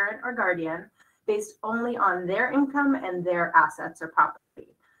a parent or guardian based only on their income and their assets or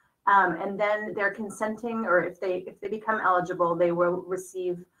property. And then they're consenting, or if they become eligible, they will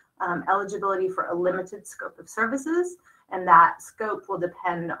receive eligibility for a limited scope of services, and that scope will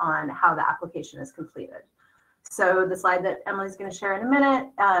depend on how the application is completed. So the slide that Emily's going to share in a minute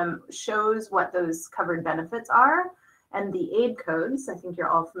shows what those covered benefits are and the aid codes. I think you're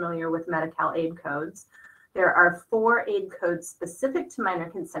all familiar with Medi-Cal aid codes. There are 4 aid codes specific to Minor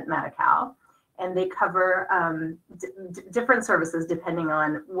Consent Medi-Cal, and they cover different services depending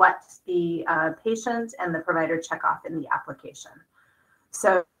on what the patient and the provider check off in the application.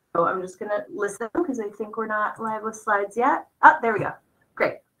 So I'm just going to list them because I think we're not live with slides yet. Oh, there we go.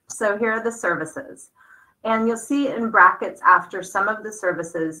 Great. So here are the services. And you'll see in brackets after some of the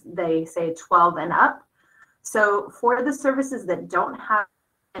services, they say 12 and up. So for the services that don't have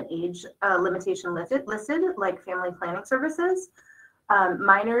an age limitation listed, like family planning services,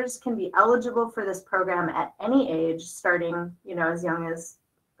 minors can be eligible for this program at any age, starting, as young as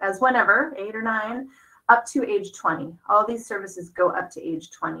whenever, 8 or 9, up to age 20. All these services go up to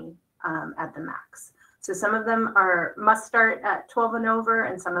age 20 at the max. So some of them must start at 12 and over,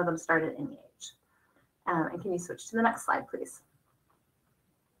 and some of them start at any age. And can you switch to the next slide, please?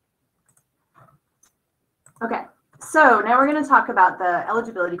 Okay, so now we're going to talk about the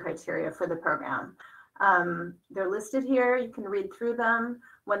eligibility criteria for the program. They're listed here. You can read through them.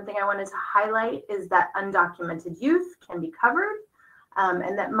 One thing I wanted to highlight is that undocumented youth can be covered,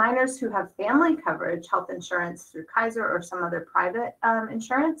 and that minors who have family coverage, health insurance through Kaiser or some other private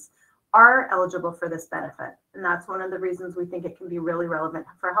insurance, are eligible for this benefit. And that's one of the reasons we think it can be really relevant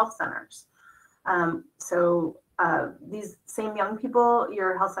for health centers. These same young people,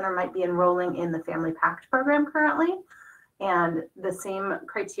 your health center might be enrolling in the Family Pact program currently, and the same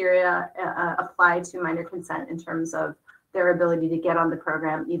criteria apply to minor consent in terms of their ability to get on the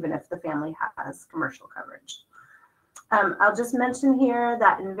program, even if the family has commercial coverage. I'll just mention here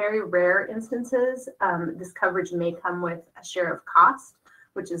that in very rare instances, this coverage may come with a share of cost,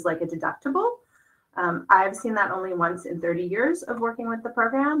 which is like a deductible. I've seen that only once in 30 years of working with the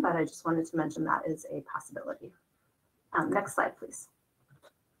program, but I just wanted to mention that is a possibility. Next slide, please.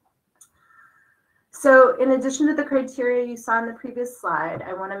 So in addition to the criteria you saw in the previous slide,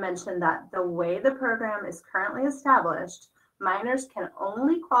 I want to mention that the way the program is currently established, minors can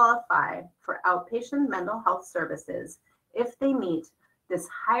only qualify for outpatient mental health services if they meet this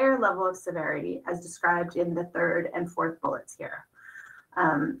higher level of severity as described in the 3rd and 4th bullets here.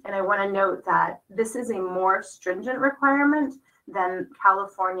 And I want to note that this is a more stringent requirement than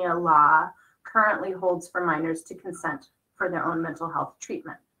California law currently holds for minors to consent for their own mental health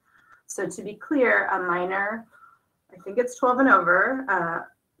treatment. So to be clear, a minor, I think it's 12 and over,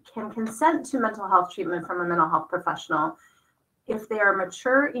 can consent to mental health treatment from a mental health professional if they are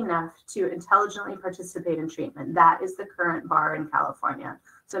mature enough to intelligently participate in treatment. That is the current bar in California.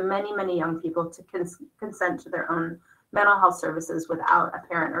 So many, many young people to consent to their own mental health services without a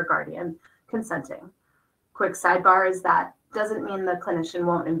parent or guardian consenting. Quick sidebar is that doesn't mean the clinician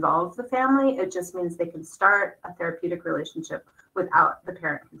won't involve the family. It just means they can start a therapeutic relationship without the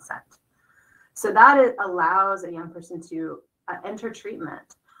parent consent. So that allows a young person to enter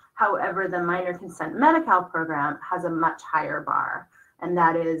treatment. However, the Minor Consent Medi-Cal program has a much higher bar, and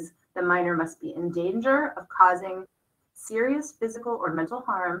that is the minor must be in danger of causing serious physical or mental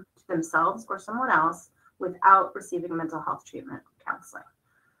harm to themselves or someone else without receiving mental health treatment or counseling,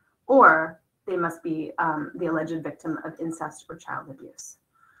 or they must be the alleged victim of incest or child abuse.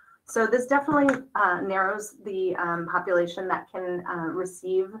 So this definitely narrows the population that can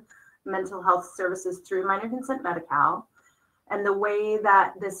receive mental health services through Minor Consent Medi-Cal. And the way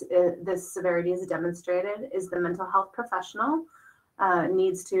that this severity is demonstrated is the mental health professional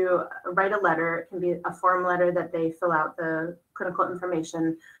needs to write a letter. It can be a form letter that they fill out the clinical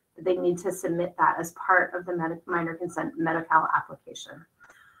information. They need to submit that as part of the minor consent Medi-Cal application.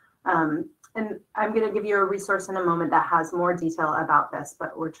 And I'm going to give you a resource in a moment that has more detail about this,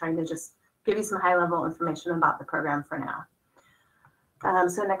 but we're trying to just give you some high-level information about the program for now.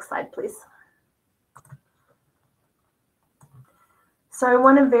 So next slide, please. So I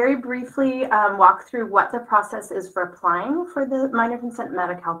want to very briefly walk through what the process is for applying for the Minor Consent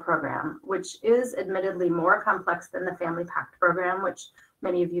Medi-Cal program, which is admittedly more complex than the Family Pact program, which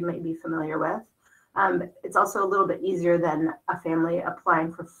many of you may be familiar with. It's also a little bit easier than a family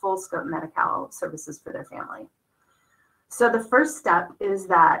applying for full scope Medi-Cal services for their family. So the first step is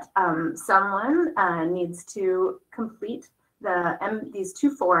that someone needs to complete these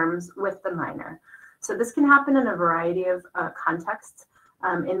two forms with the minor. So this can happen in a variety of contexts.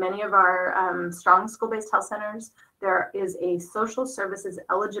 In many of our strong school-based health centers, there is a social services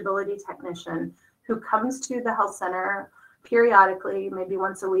eligibility technician who comes to the health center periodically, maybe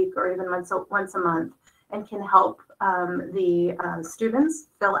once a week or even once a month, and can help the students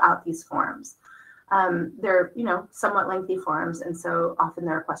fill out these forms. They're, somewhat lengthy forms, and so often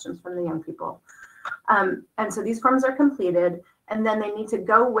there are questions from the young people. And so these forms are completed, and then they need to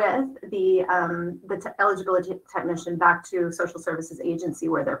go with the eligibility technician back to social services agency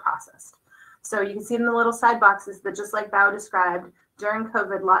where they're processed. So you can see in the little side boxes that, just like Bao described, during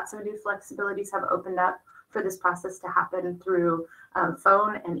COVID, lots of new flexibilities have opened up for this process to happen through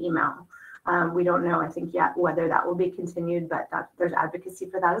phone and email. We don't know, I think, yet whether that will be continued, but there's advocacy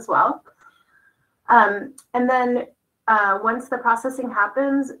for that as well. And then once the processing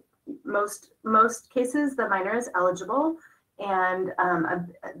happens, most cases, the minor is eligible, and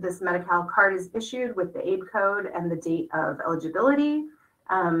this Medi-Cal card is issued with the aid code and the date of eligibility.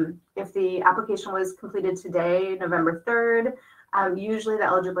 If the application was completed today, November 3rd, usually the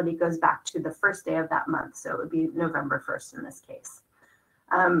eligibility goes back to the first day of that month, so it would be November 1st in this case.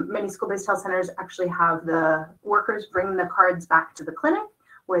 Many school-based health centers actually have the workers bring the cards back to the clinic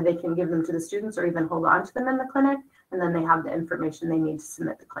where they can give them to the students or even hold on to them in the clinic, and then they have the information they need to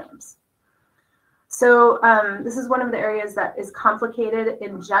submit the claims. So this is one of the areas that is complicated.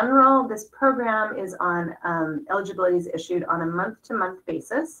 In general, this program is on eligibilities issued on a month-to-month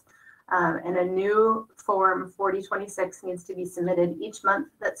basis, and a new form 4026 needs to be submitted each month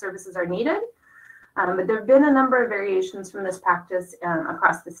that services are needed. But there have been a number of variations from this practice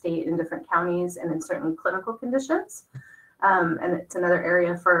across the state in different counties and in certain clinical conditions. And it's another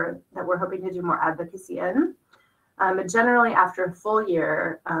area that we're hoping to do more advocacy in. But generally, after a full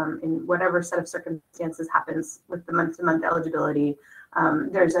year, in whatever set of circumstances happens with the month-to-month eligibility,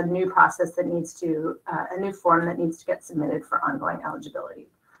 there's a new process that needs to, a new form that needs to get submitted for ongoing eligibility.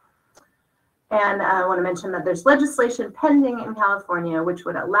 And I want to mention that there's legislation pending in California which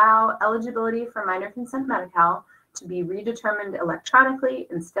would allow eligibility for minor consent Medi-Cal to be redetermined electronically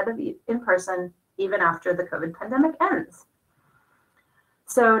instead of in person, even after the COVID pandemic ends.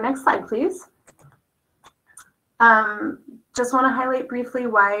 So next slide, please. Just want to highlight briefly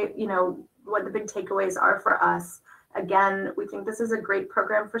why, what the big takeaways are for us. Again, we think this is a great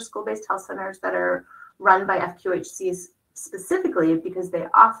program for school-based health centers that are run by FQHCs specifically because they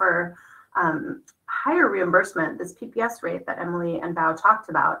offer higher reimbursement, this PPS rate that Emily and Bao talked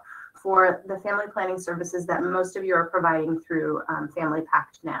about, for the family planning services that most of you are providing through Family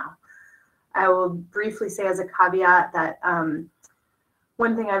Pact now. I will briefly say as a caveat that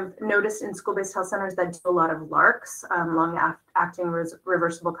one thing I've noticed in school-based health centers that do a lot of LARCs, long-acting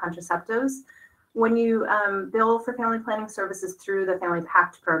reversible contraceptives, when you bill for family planning services through the Family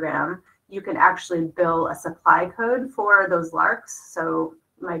Pact program, you can actually bill a supply code for those LARCs. So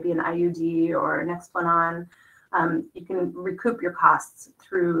it might be an IUD or an Nexplanon. You can recoup your costs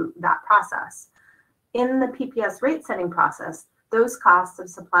through that process. In the PPS rate setting process, those costs of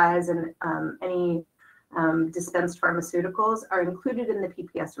supplies and any dispensed pharmaceuticals are included in the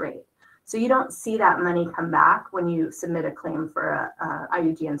PPS rate. So you don't see that money come back when you submit a claim for a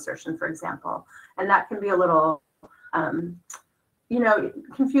IUD insertion, for example. And that can be a little,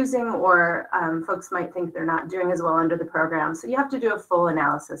 confusing, or folks might think they're not doing as well under the program. So you have to do a full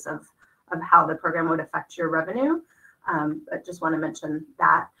analysis of how the program would affect your revenue. But just want to mention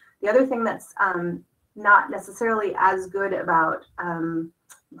that. The other thing that's not necessarily as good about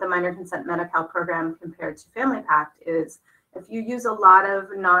the minor consent Medi-Cal program compared to Family Pact is if you use a lot of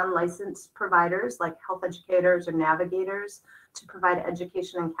non-licensed providers like health educators or navigators to provide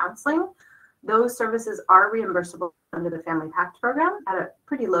education and counseling, those services are reimbursable under the Family Pact program at a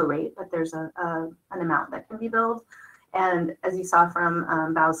pretty low rate, but there's an amount that can be billed. And as you saw from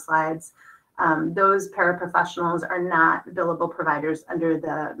Bao's slides, those paraprofessionals are not billable providers under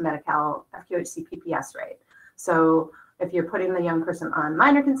the Medi-Cal FQHC PPS rate. So if you're putting the young person on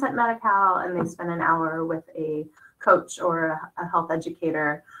minor consent Medi-Cal and they spend an hour with a coach or a health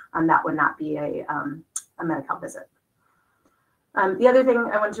educator, that would not be a Medi-Cal visit. The other thing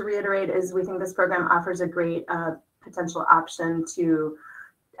I want to reiterate is we think this program offers a great potential option to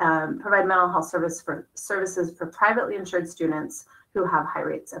provide mental health services for privately insured students who have high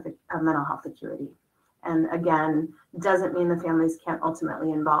rates of mental health acuity. And again, doesn't mean the families can't ultimately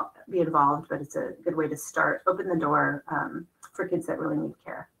be involved, but it's a good way to start, open the door for kids that really need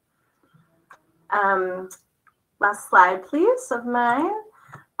care. Last slide, please, of mine.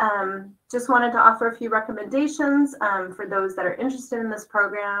 Just wanted to offer a few recommendations for those that are interested in this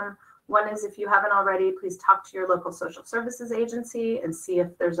program. One is, if you haven't already, please talk to your local social services agency and see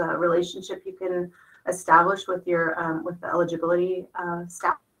if there's a relationship you can establish with your with the eligibility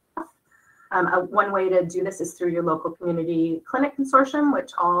staff. One way to do this is through your local community clinic consortium,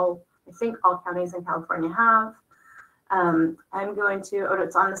 which I think all counties in California have. I'm going to,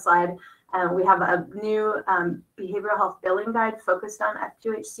 it's on the slide. We have a new behavioral health billing guide focused on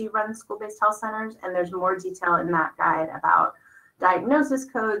FQHC run school-based health centers, and there's more detail in that guide about diagnosis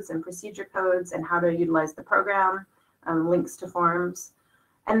codes and procedure codes and how to utilize the program, links to forms.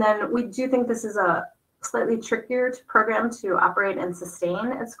 And then we do think this is a slightly trickier program to operate and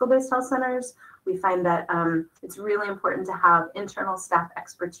sustain at school-based health centers. We find that it's really important to have internal staff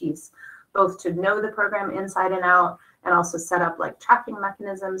expertise, both to know the program inside and out, and also set up like tracking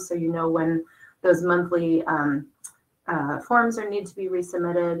mechanisms so you know when those monthly forms need to be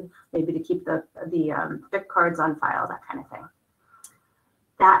resubmitted, maybe to keep the BIC cards on file, that kind of thing.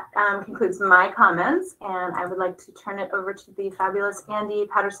 That concludes my comments, and I would like to turn it over to the fabulous Andie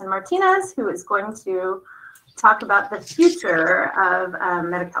Patterson Martinez, who is going to talk about the future of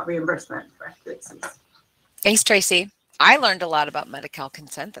Medi-Cal reimbursement for FQHCs. Thanks, Tracy. I learned a lot about Medi-Cal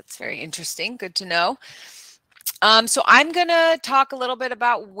consent. That's very interesting. Good to know. So I'm going to talk a little bit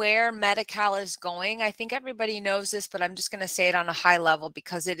about where Medi-Cal is going. I think everybody knows this, but I'm just going to say it on a high level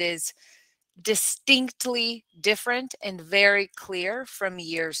because it is distinctly different and very clear from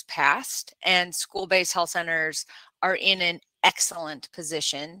years past. And school-based health centers are in an excellent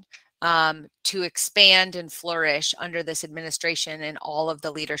position to expand and flourish under this administration and all of the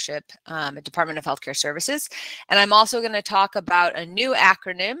leadership at Department of Healthcare Services. And I'm also going to talk about a new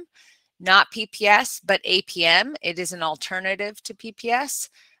acronym, not PPS, but APM. It is an alternative to PPS,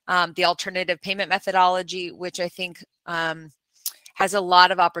 the alternative payment methodology, which I think has a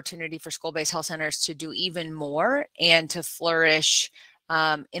lot of opportunity for school-based health centers to do even more and to flourish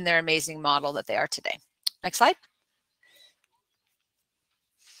in their amazing model that they are today. Next slide.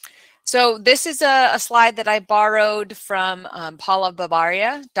 So this is a slide that I borrowed from Paula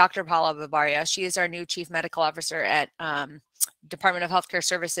Barbaria, Dr. Paula Barbaria. She is our new Chief Medical Officer at Department of Healthcare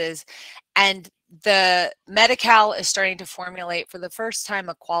Services. And the Medi-Cal is starting to formulate for the first time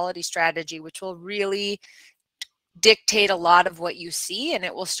a quality strategy, which will really dictate a lot of what you see, and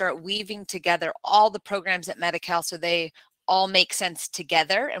it will start weaving together all the programs at Medi-Cal so they all make sense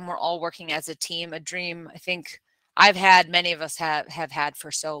together and we're all working as a team, a dream I think I've had, many of us have had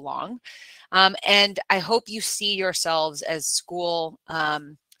for so long. And I hope you see yourselves as school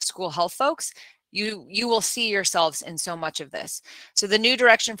health folks. You will see yourselves in so much of this. So the new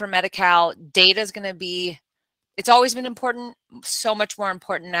direction for Medi-Cal, data is going to be, it's always been important, so much more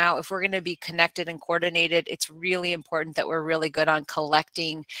important now. If we're going to be connected and coordinated, it's really important that we're really good on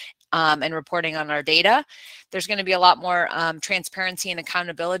collecting and reporting on our data. There's going to be a lot more transparency and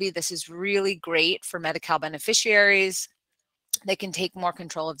accountability. This is really great for Medi-Cal beneficiaries. They can take more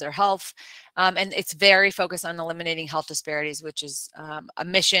control of their health. And it's very focused on eliminating health disparities, which is a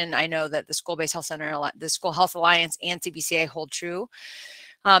mission I know that the School-Based Health Center, the School Health Alliance, and CBCA hold true.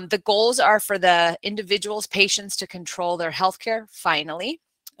 The goals are for the individuals, patients to control their healthcare, finally.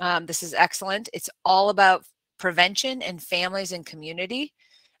 This is excellent. It's all about prevention and families and community.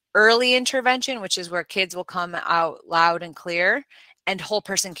 Early intervention, which is where kids will come out loud and clear, and whole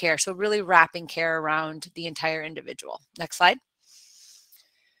person care. So really wrapping care around the entire individual. Next slide.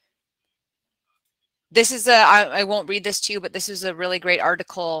 This is I won't read this to you, but this is a really great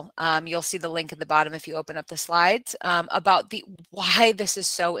article. You'll see the link at the bottom if you open up the slides about why this is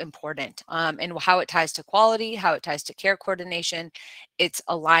so important and how it ties to quality, how it ties to care coordination. It's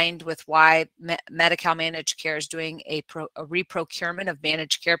aligned with why Medi-Cal Managed Care is doing a reprocurement of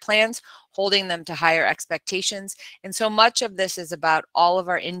managed care plans, holding them to higher expectations. And so much of this is about all of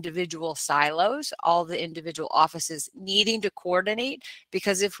our individual silos, all the individual offices needing to coordinate,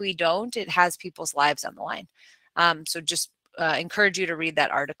 because if we don't, it has people's lives on the line. So just encourage you to read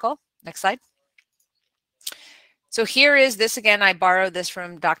that article. Next slide. So here is this again, I borrowed this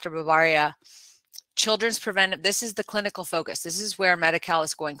from Dr. Bavaria. Children's preventive, this is the clinical focus. This is where Medi-Cal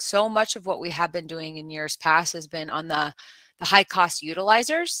is going. So much of what we have been doing in years past has been on the high cost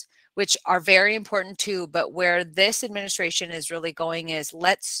utilizers, which are very important too, but where this administration is really going is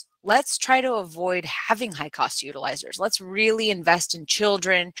let's try to avoid having high cost utilizers. Let's really invest in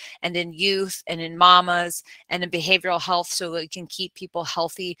children and in youth and in mamas and in behavioral health so that we can keep people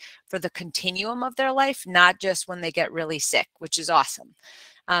healthy for the continuum of their life, not just when they get really sick, which is awesome.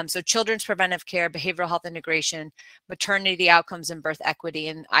 So children's preventive care, behavioral health integration, maternity outcomes and birth equity,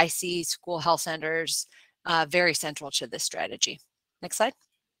 and I see school health centers very central to this strategy. Next slide.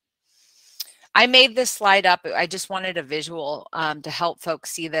 I made this slide up. I just wanted a visual to help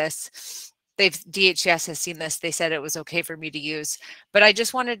folks see this. DHCS has seen this. They said it was okay for me to use, but I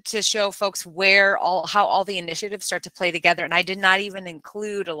just wanted to show folks how all the initiatives start to play together. And I did not even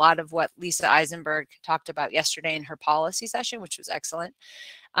include a lot of what Lisa Eisenberg talked about yesterday in her policy session, which was excellent.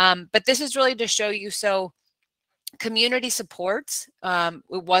 But this is really to show you, so community supports, it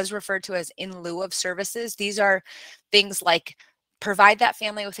was referred to as in lieu of services. These are things like provide that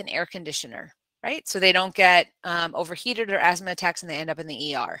family with an air conditioner, right? So they don't get overheated or asthma attacks and they end up in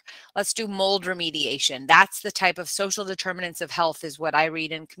the ER. Let's do mold remediation. That's the type of social determinants of health is what I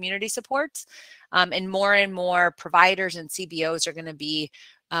read in community supports. And more providers and CBOs are going to be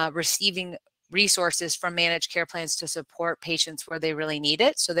receiving resources from managed care plans to support patients where they really need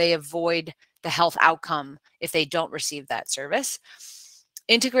it, so they avoid the health outcome if they don't receive that service.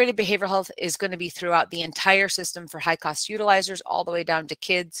 Integrated behavioral health is going to be throughout the entire system for high cost utilizers all the way down to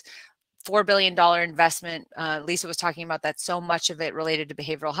kids. $4 billion investment. Lisa was talking about that, so much of it related to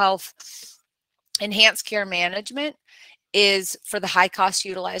behavioral health. Enhanced care management is for the high cost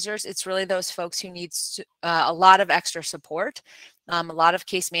utilizers. It's really those folks who need a lot of extra support, a lot of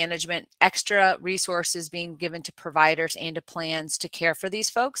case management, extra resources being given to providers and to plans to care for these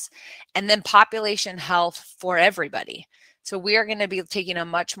folks, and then population health for everybody. So we are going to be taking a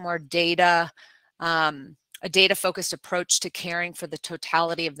much more data focused approach to caring for the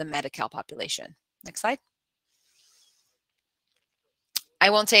totality of the Medi-Cal population. Next slide. I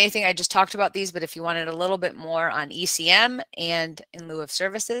won't say anything. I just talked about these, but if you wanted a little bit more on ECM and in lieu of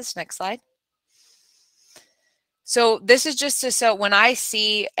services, next slide. So this is just so when I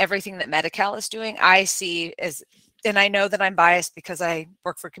see everything that Medi-Cal is doing, I see as, and I know that I'm biased because I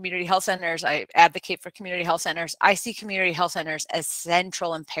work for community health centers, I advocate for community health centers. I see community health centers as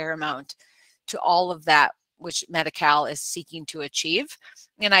central and paramount to all of that which Medi-Cal is seeking to achieve.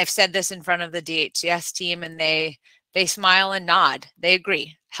 And I've said this in front of the DHCS team, and they smile and nod. They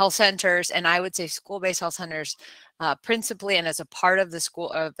agree. Health centers, and I would say school-based health centers, principally and as a part of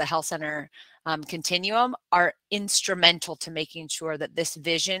the health center continuum, are instrumental to making sure that this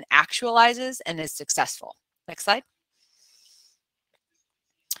vision actualizes and is successful. Next slide.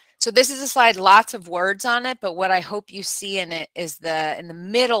 So this is a slide, lots of words on it, but what I hope you see in it is in the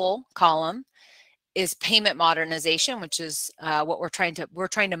middle column is payment modernization, which is what we're trying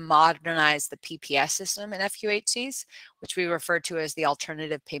to modernize the PPS system in FQHCs, which we refer to as the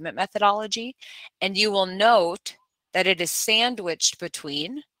alternative payment methodology. And you will note that it is sandwiched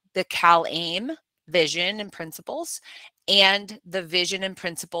between the CalAIM vision and principles and the vision and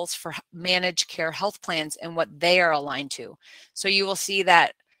principles for managed care health plans and what they are aligned to. So you will see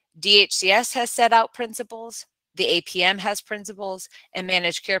that DHCS has set out principles, the APM has principles, and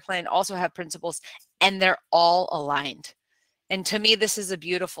managed care plan also have principles, and they're all aligned. And to me, this is a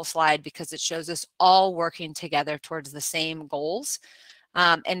beautiful slide because it shows us all working together towards the same goals,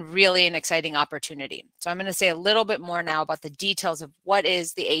 and really an exciting opportunity. So I'm going to say a little bit more now about the details of what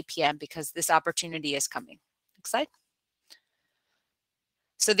is the APM, because this opportunity is coming. Next slide.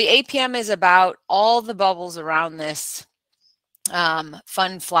 So the APM is about all the bubbles around this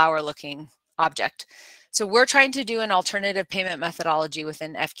fun flower looking object. So we're trying to do an alternative payment methodology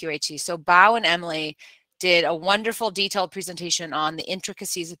within FQHC. So Bao and Emily did a wonderful detailed presentation on the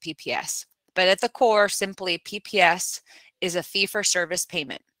intricacies of PPS. But at the core, simply, PPS is a fee-for-service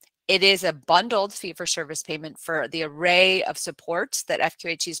payment. It is a bundled fee-for-service payment for the array of supports that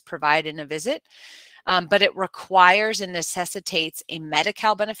FQHCs provide in a visit. But it requires and necessitates a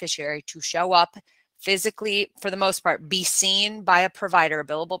Medi-Cal beneficiary to show up physically, for the most part, be seen by a provider, a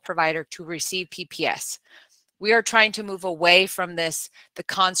billable provider, to receive PPS. We are trying to move away from the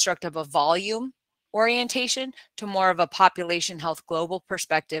construct of a volume orientation to more of a population health global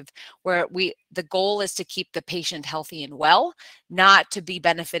perspective, where the goal is to keep the patient healthy and well, not to be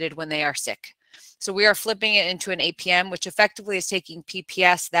benefited when they are sick. So we are flipping it into an APM, which effectively is taking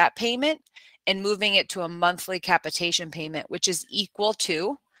PPS, that payment, and moving it to a monthly capitation payment, which is equal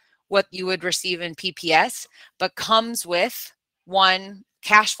to what you would receive in PPS, but comes with one,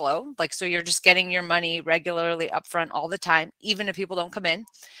 cash flow, like, so you're just getting your money regularly upfront all the time, even if people don't come in.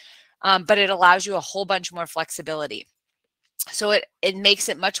 But it allows you a whole bunch more flexibility. So it makes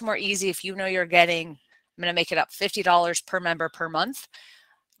it much more easy if you know you're getting, I'm going to make it up, $50 per member per month.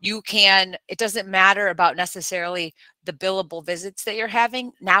 You can, it doesn't matter about necessarily the billable visits that you're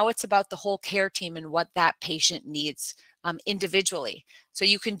having. Now it's about the whole care team and what that patient needs individually. So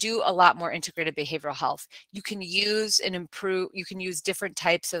you can do a lot more integrated behavioral health. You can use and improve, you can use different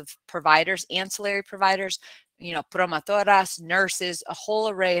types of providers, ancillary providers, you know, promotoras, nurses, a whole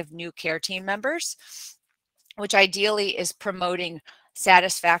array of new care team members, which ideally is promoting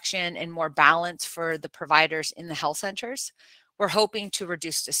satisfaction and more balance for the providers in the health centers. We're hoping to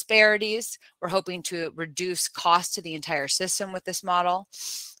reduce disparities. We're hoping to reduce costs to the entire system with this model.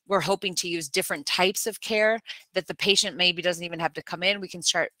 We're hoping to use different types of care that the patient maybe doesn't even have to come in. We can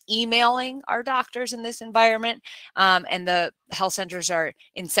start emailing our doctors in this environment, and the health centers are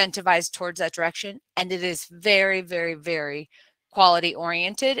incentivized towards that direction. And it is very, very, very quality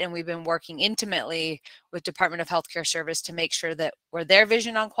oriented. And we've been working intimately with Department of Healthcare Service to make sure that where their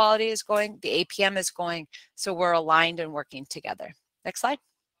vision on quality is going, the APM is going. So we're aligned and working together. Next slide.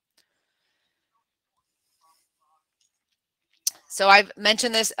 So I've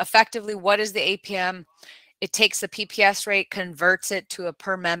mentioned this effectively. What is the APM? It takes the PPS rate, converts it to a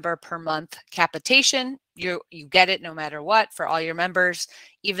per member per month capitation. You get it no matter what for all your members,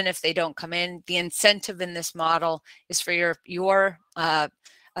 even if they don't come in. The incentive in this model is for your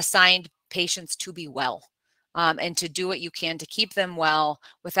assigned patients to be well, and to do what you can to keep them well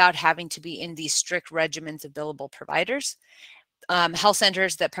without having to be in these strict regimens of billable providers. Health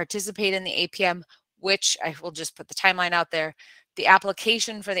centers that participate in the APM, which I will just put the timeline out there. The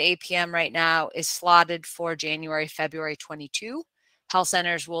application for the APM right now is slotted for January, February 22. Health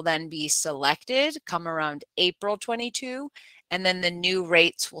centers will then be selected come around April 22, and then the new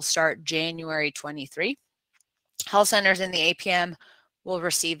rates will start January 23. Health centers in the APM will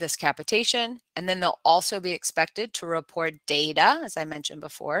receive this capitation, and then they'll also be expected to report data, as I mentioned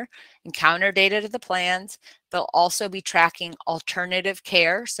before, encounter data to the plans. They'll also be tracking alternative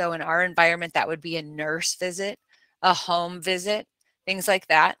care. So in our environment, that would be a nurse visit, a home visit, things like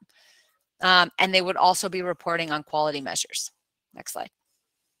that. And they would also be reporting on quality measures. Next slide.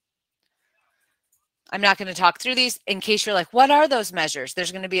 I'm not going to talk through these. In case you're like, what are those measures?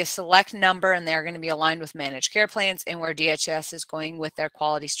 There's going to be a select number, and they're going to be aligned with managed care plans and where DHS is going with their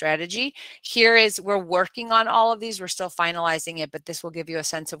quality strategy. Here is, we're working on all of these. We're still finalizing it, but this will give you a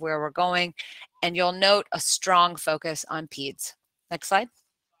sense of where we're going. And you'll note a strong focus on PEDS. Next slide.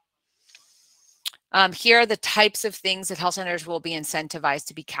 Here are the types of things that health centers will be incentivized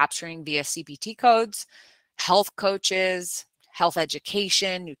to be capturing via CPT codes, health coaches, health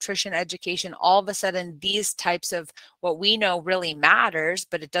education, nutrition education. All of a sudden, these types of what we know really matters,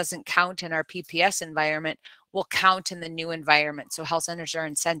 but it doesn't count in our PPS environment, will count in the new environment. So health centers are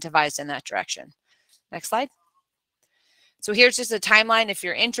incentivized in that direction. Next slide. So here's just a timeline. If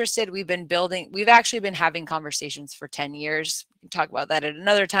you're interested, we've actually been having conversations for 10 years. We can talk about that at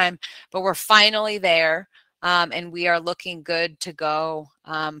another time, but we're finally there. And we are looking good to go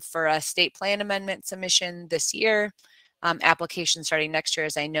for a state plan amendment submission this year, application starting next year,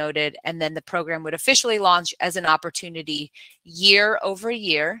 as I noted, and then the program would officially launch as an opportunity year over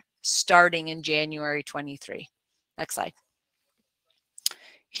year, starting in January 23. Next slide.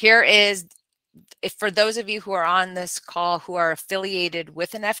 Here is, if for those of you who are on this call who are affiliated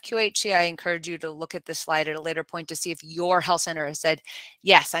with an FQHC, I encourage you to look at this slide at a later point to see if your health center has said,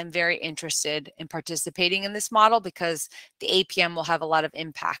 yes, I'm very interested in participating in this model, because the APM will have a lot of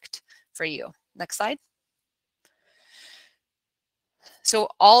impact for you. Next slide. So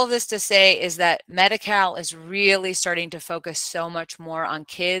all of this to say is that Medi-Cal is really starting to focus so much more on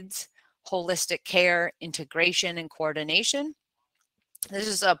kids, holistic care, integration, and coordination. This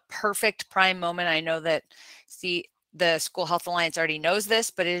is a perfect prime moment. I know that the School Health Alliance already knows this,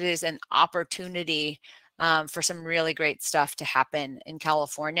 but it is an opportunity for some really great stuff to happen in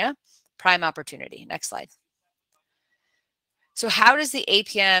California. Prime opportunity. Next slide. So how does the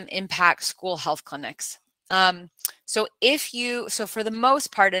APM impact school health clinics? So for the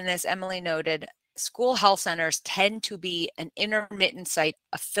most part, and as Emily noted, school health centers tend to be an intermittent site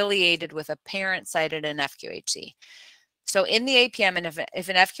affiliated with a parent site at an FQHC. So in the APM, and if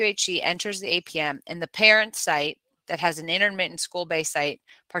an FQHC enters the APM and the parent site that has an intermittent school-based site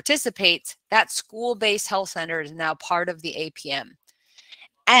participates, that school-based health center is now part of the APM.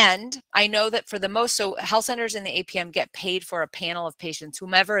 And I know that for the most, so health centers in the APM get paid for a panel of patients,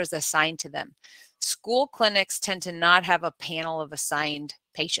 whomever is assigned to them. School clinics tend to not have a panel of assigned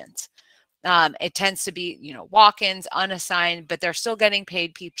patients. It tends to be, you know, walk-ins, unassigned, but they're still getting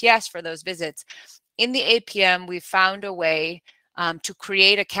paid PPS for those visits. In the APM, we found a way to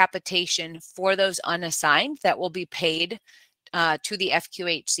create a capitation for those unassigned that will be paid to the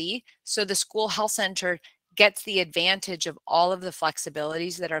FQHC. So the school health center gets the advantage of all of the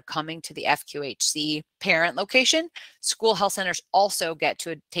flexibilities that are coming to the FQHC parent location. School health centers also get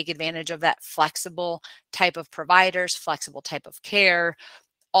to take advantage of that flexible type of providers, flexible type of care,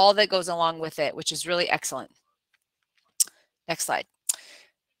 all that goes along with it, which is really excellent. Next slide.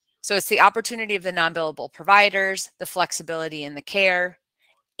 So it's the opportunity of the non-billable providers, the flexibility in the care,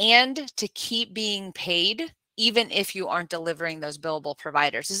 and to keep being paid even if you aren't delivering those billable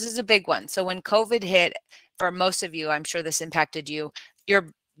providers. This is a big one. So when COVID hit, for most of you, I'm sure this impacted you, your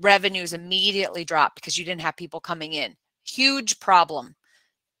revenues immediately dropped because you didn't have people coming in. Huge problem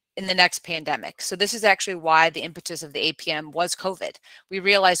in the next pandemic. So this is actually why the impetus of the APM was COVID. We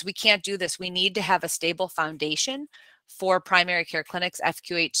realized we can't do this. We need to have a stable foundation for primary care clinics,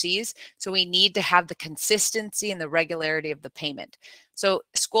 FQHCs. So we need to have the consistency and the regularity of the payment. So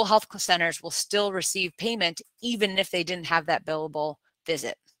school health centers will still receive payment even if they didn't have that billable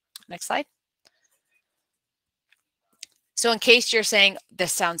visit. Next slide. So in case you're saying,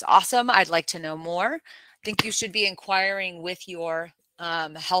 this sounds awesome, I'd like to know more, I think you should be inquiring with your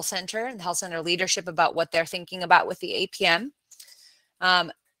health center and health center leadership about what they're thinking about with the APM.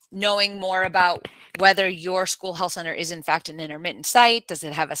 Knowing more about whether your school health center is in fact an intermittent site. Does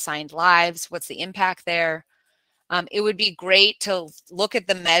it have assigned lives? What's the impact there? It would be great to look at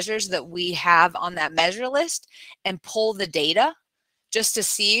the measures that we have on that measure list and pull the data just to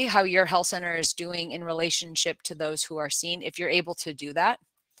see how your health center is doing in relationship to those who are seen, if you're able to do that.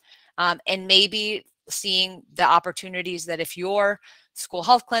 And maybe seeing the opportunities that if your school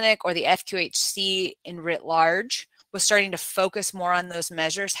health clinic or the FQHC in writ large was starting to focus more on those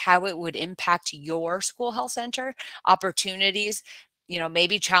measures, how it would impact your school health center, opportunities, you know,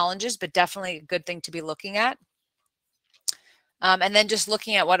 maybe challenges, but definitely a good thing to be looking at. And then just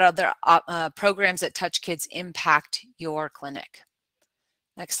looking at what other programs that touch kids impact your clinic.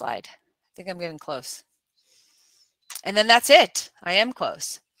 Next slide. I think I'm getting close. And then that's it. I am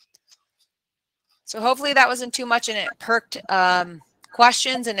close. So hopefully that wasn't too much and it perked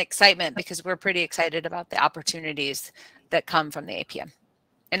questions and excitement, because we're pretty excited about the opportunities that come from the APM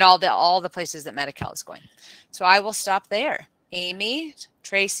and all the places that Medi-Cal is going. So I will stop there. Amy,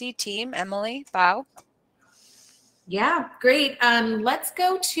 Tracy, team, Emily, Bao. Yeah, great. Let's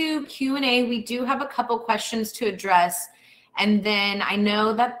go to Q&A. We do have a couple questions to address. And then I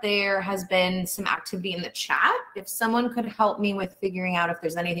know that there has been some activity in the chat. If someone could help me with figuring out if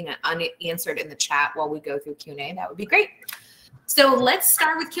there's anything unanswered in the chat while we go through Q&A, that would be great. So let's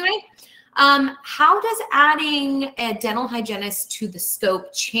start with Q&A. How does adding a dental hygienist to the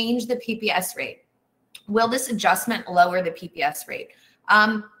scope change the PPS rate? Will this adjustment lower the PPS rate?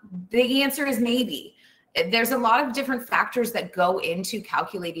 The answer is maybe. There's a lot of different factors that go into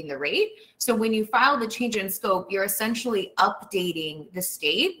calculating the rate. So when you file the change in scope, you're essentially updating the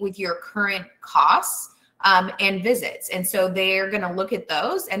state with your current costs and visits. And so they're going to look at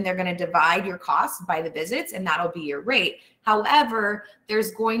those and they're going to divide your costs by the visits, and that'll be your rate. However, there's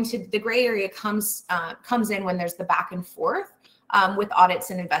going to, the gray area comes in when there's the back and forth with audits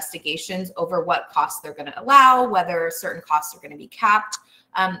and investigations over what costs they're going to allow, whether certain costs are going to be capped.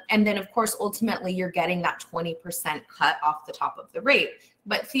 And then, of course, ultimately, you're getting that 20% cut off the top of the rate.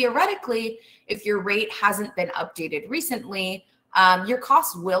 But theoretically, if your rate hasn't been updated recently, your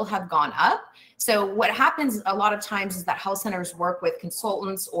costs will have gone up. So what happens a lot of times is that health centers work with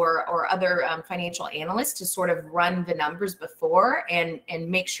consultants or other financial analysts to sort of run the numbers before and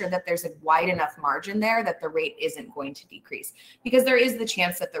make sure that there's a wide enough margin there that the rate isn't going to decrease, because there is the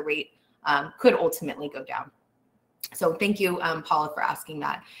chance that the rate could ultimately go down. So thank you, Paula, for asking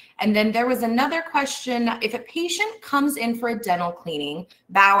that. And then there was another question. If a patient comes in for a dental cleaning,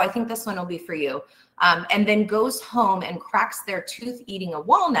 Bao, I think this one will be for you, and then goes home and cracks their tooth eating a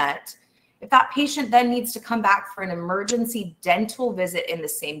walnut, if that patient then needs to come back for an emergency dental visit in the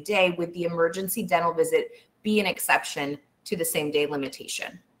same day, would the emergency dental visit be an exception to the same day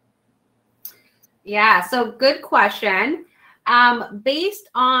limitation? Yeah, so good question. Based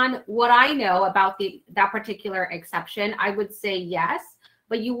on what I know about that particular exception, I would say yes,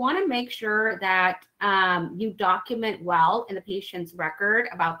 but you want to make sure that you document well in the patient's record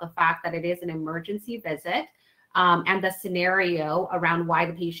about the fact that it is an emergency visit and the scenario around why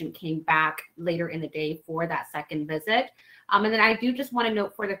the patient came back later in the day for that second visit. And then I do just want to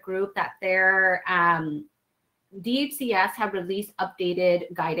note for the group that their DHCS have released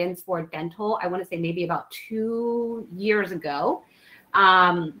updated guidance for dental, I want to say maybe about 2 years ago.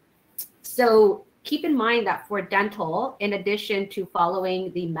 So keep in mind that for dental, in addition to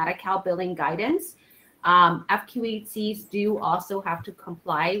following the Medi-Cal billing guidance, FQHCs do also have to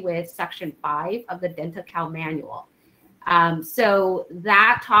comply with Section 5 of the Dental-Cal manual. So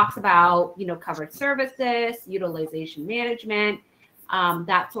that talks about, covered services, utilization management,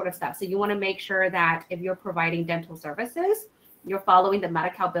 that sort of stuff. So you want to make sure that if you're providing dental services, you're following the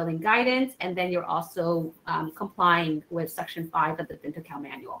Medi-Cal billing guidance, and then you're also complying with Section 5 of the Dental-Cal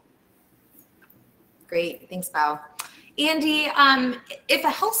manual. Great, thanks, Bao. Andie, if a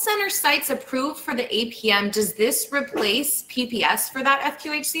health center site's approved for the APM, does this replace PPS for that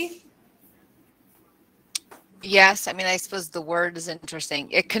FQHC? Yes, I mean, I suppose the word is interesting.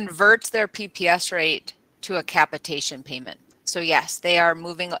 It converts their PPS rate to a capitation payment. So yes, they are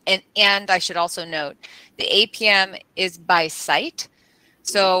moving, and I should also note, the APM is by site.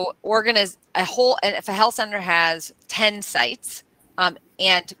 So and if a health center has 10 sites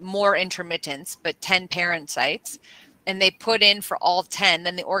and more intermittents, but 10 parent sites, and they put in for all 10,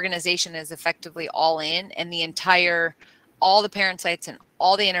 then the organization is effectively all in, and all the parent sites and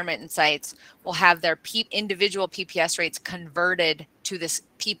all the intermittent sites will have their individual PPS rates converted to this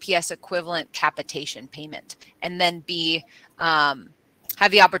PPS equivalent capitation payment, and then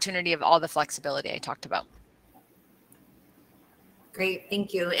have the opportunity of all the flexibility I talked about. Great,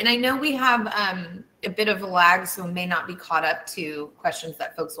 thank you. And I know we have a bit of a lag, so we may not be caught up to questions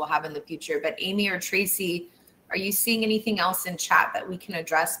that folks will have in the future, but Amy or Tracy, are you seeing anything else in chat that we can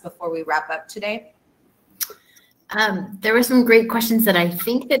address before we wrap up today? There were some great questions that I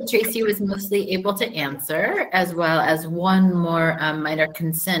think that Tracy was mostly able to answer, as well as one more minor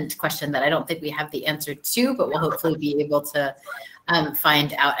consent question that I don't think we have the answer to, but we'll hopefully be able to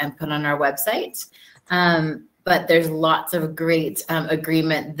find out and put on our website. But there's lots of great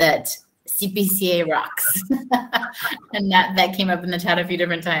agreement that CPCA rocks. And that came up in the chat a few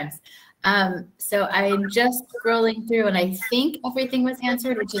different times. So I'm just scrolling through, and I think everything was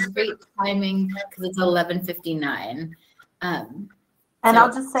answered, which is great timing because it's 11:59. And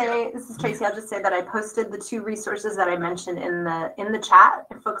I'll just say, this is Tracy, I'll just say that I posted the 2 resources that I mentioned in the chat.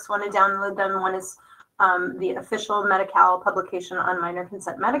 If folks want to download them, one is the official Medi-Cal publication on minor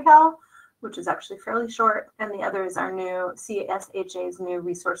consent Medi-Cal, which is actually fairly short, and the other is our new CSHA's new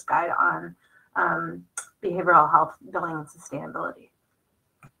resource guide on behavioral health billing and sustainability.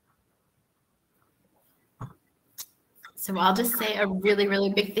 So I'll just say a really,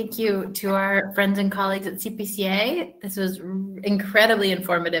 really big thank you to our friends and colleagues at CPCA. This was incredibly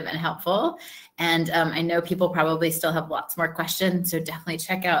informative and helpful. And I know people probably still have lots more questions, so definitely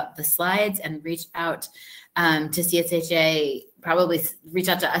check out the slides and reach out to CSHA, probably reach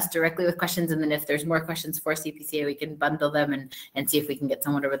out to us directly with questions. And then if there's more questions for CPCA, we can bundle them and see if we can get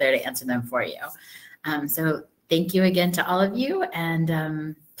someone over there to answer them for you. So thank you again to all of you.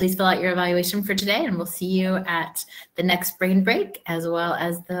 And please fill out your evaluation for today, and we'll see you at the next brain break as well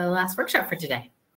as the last workshop for today.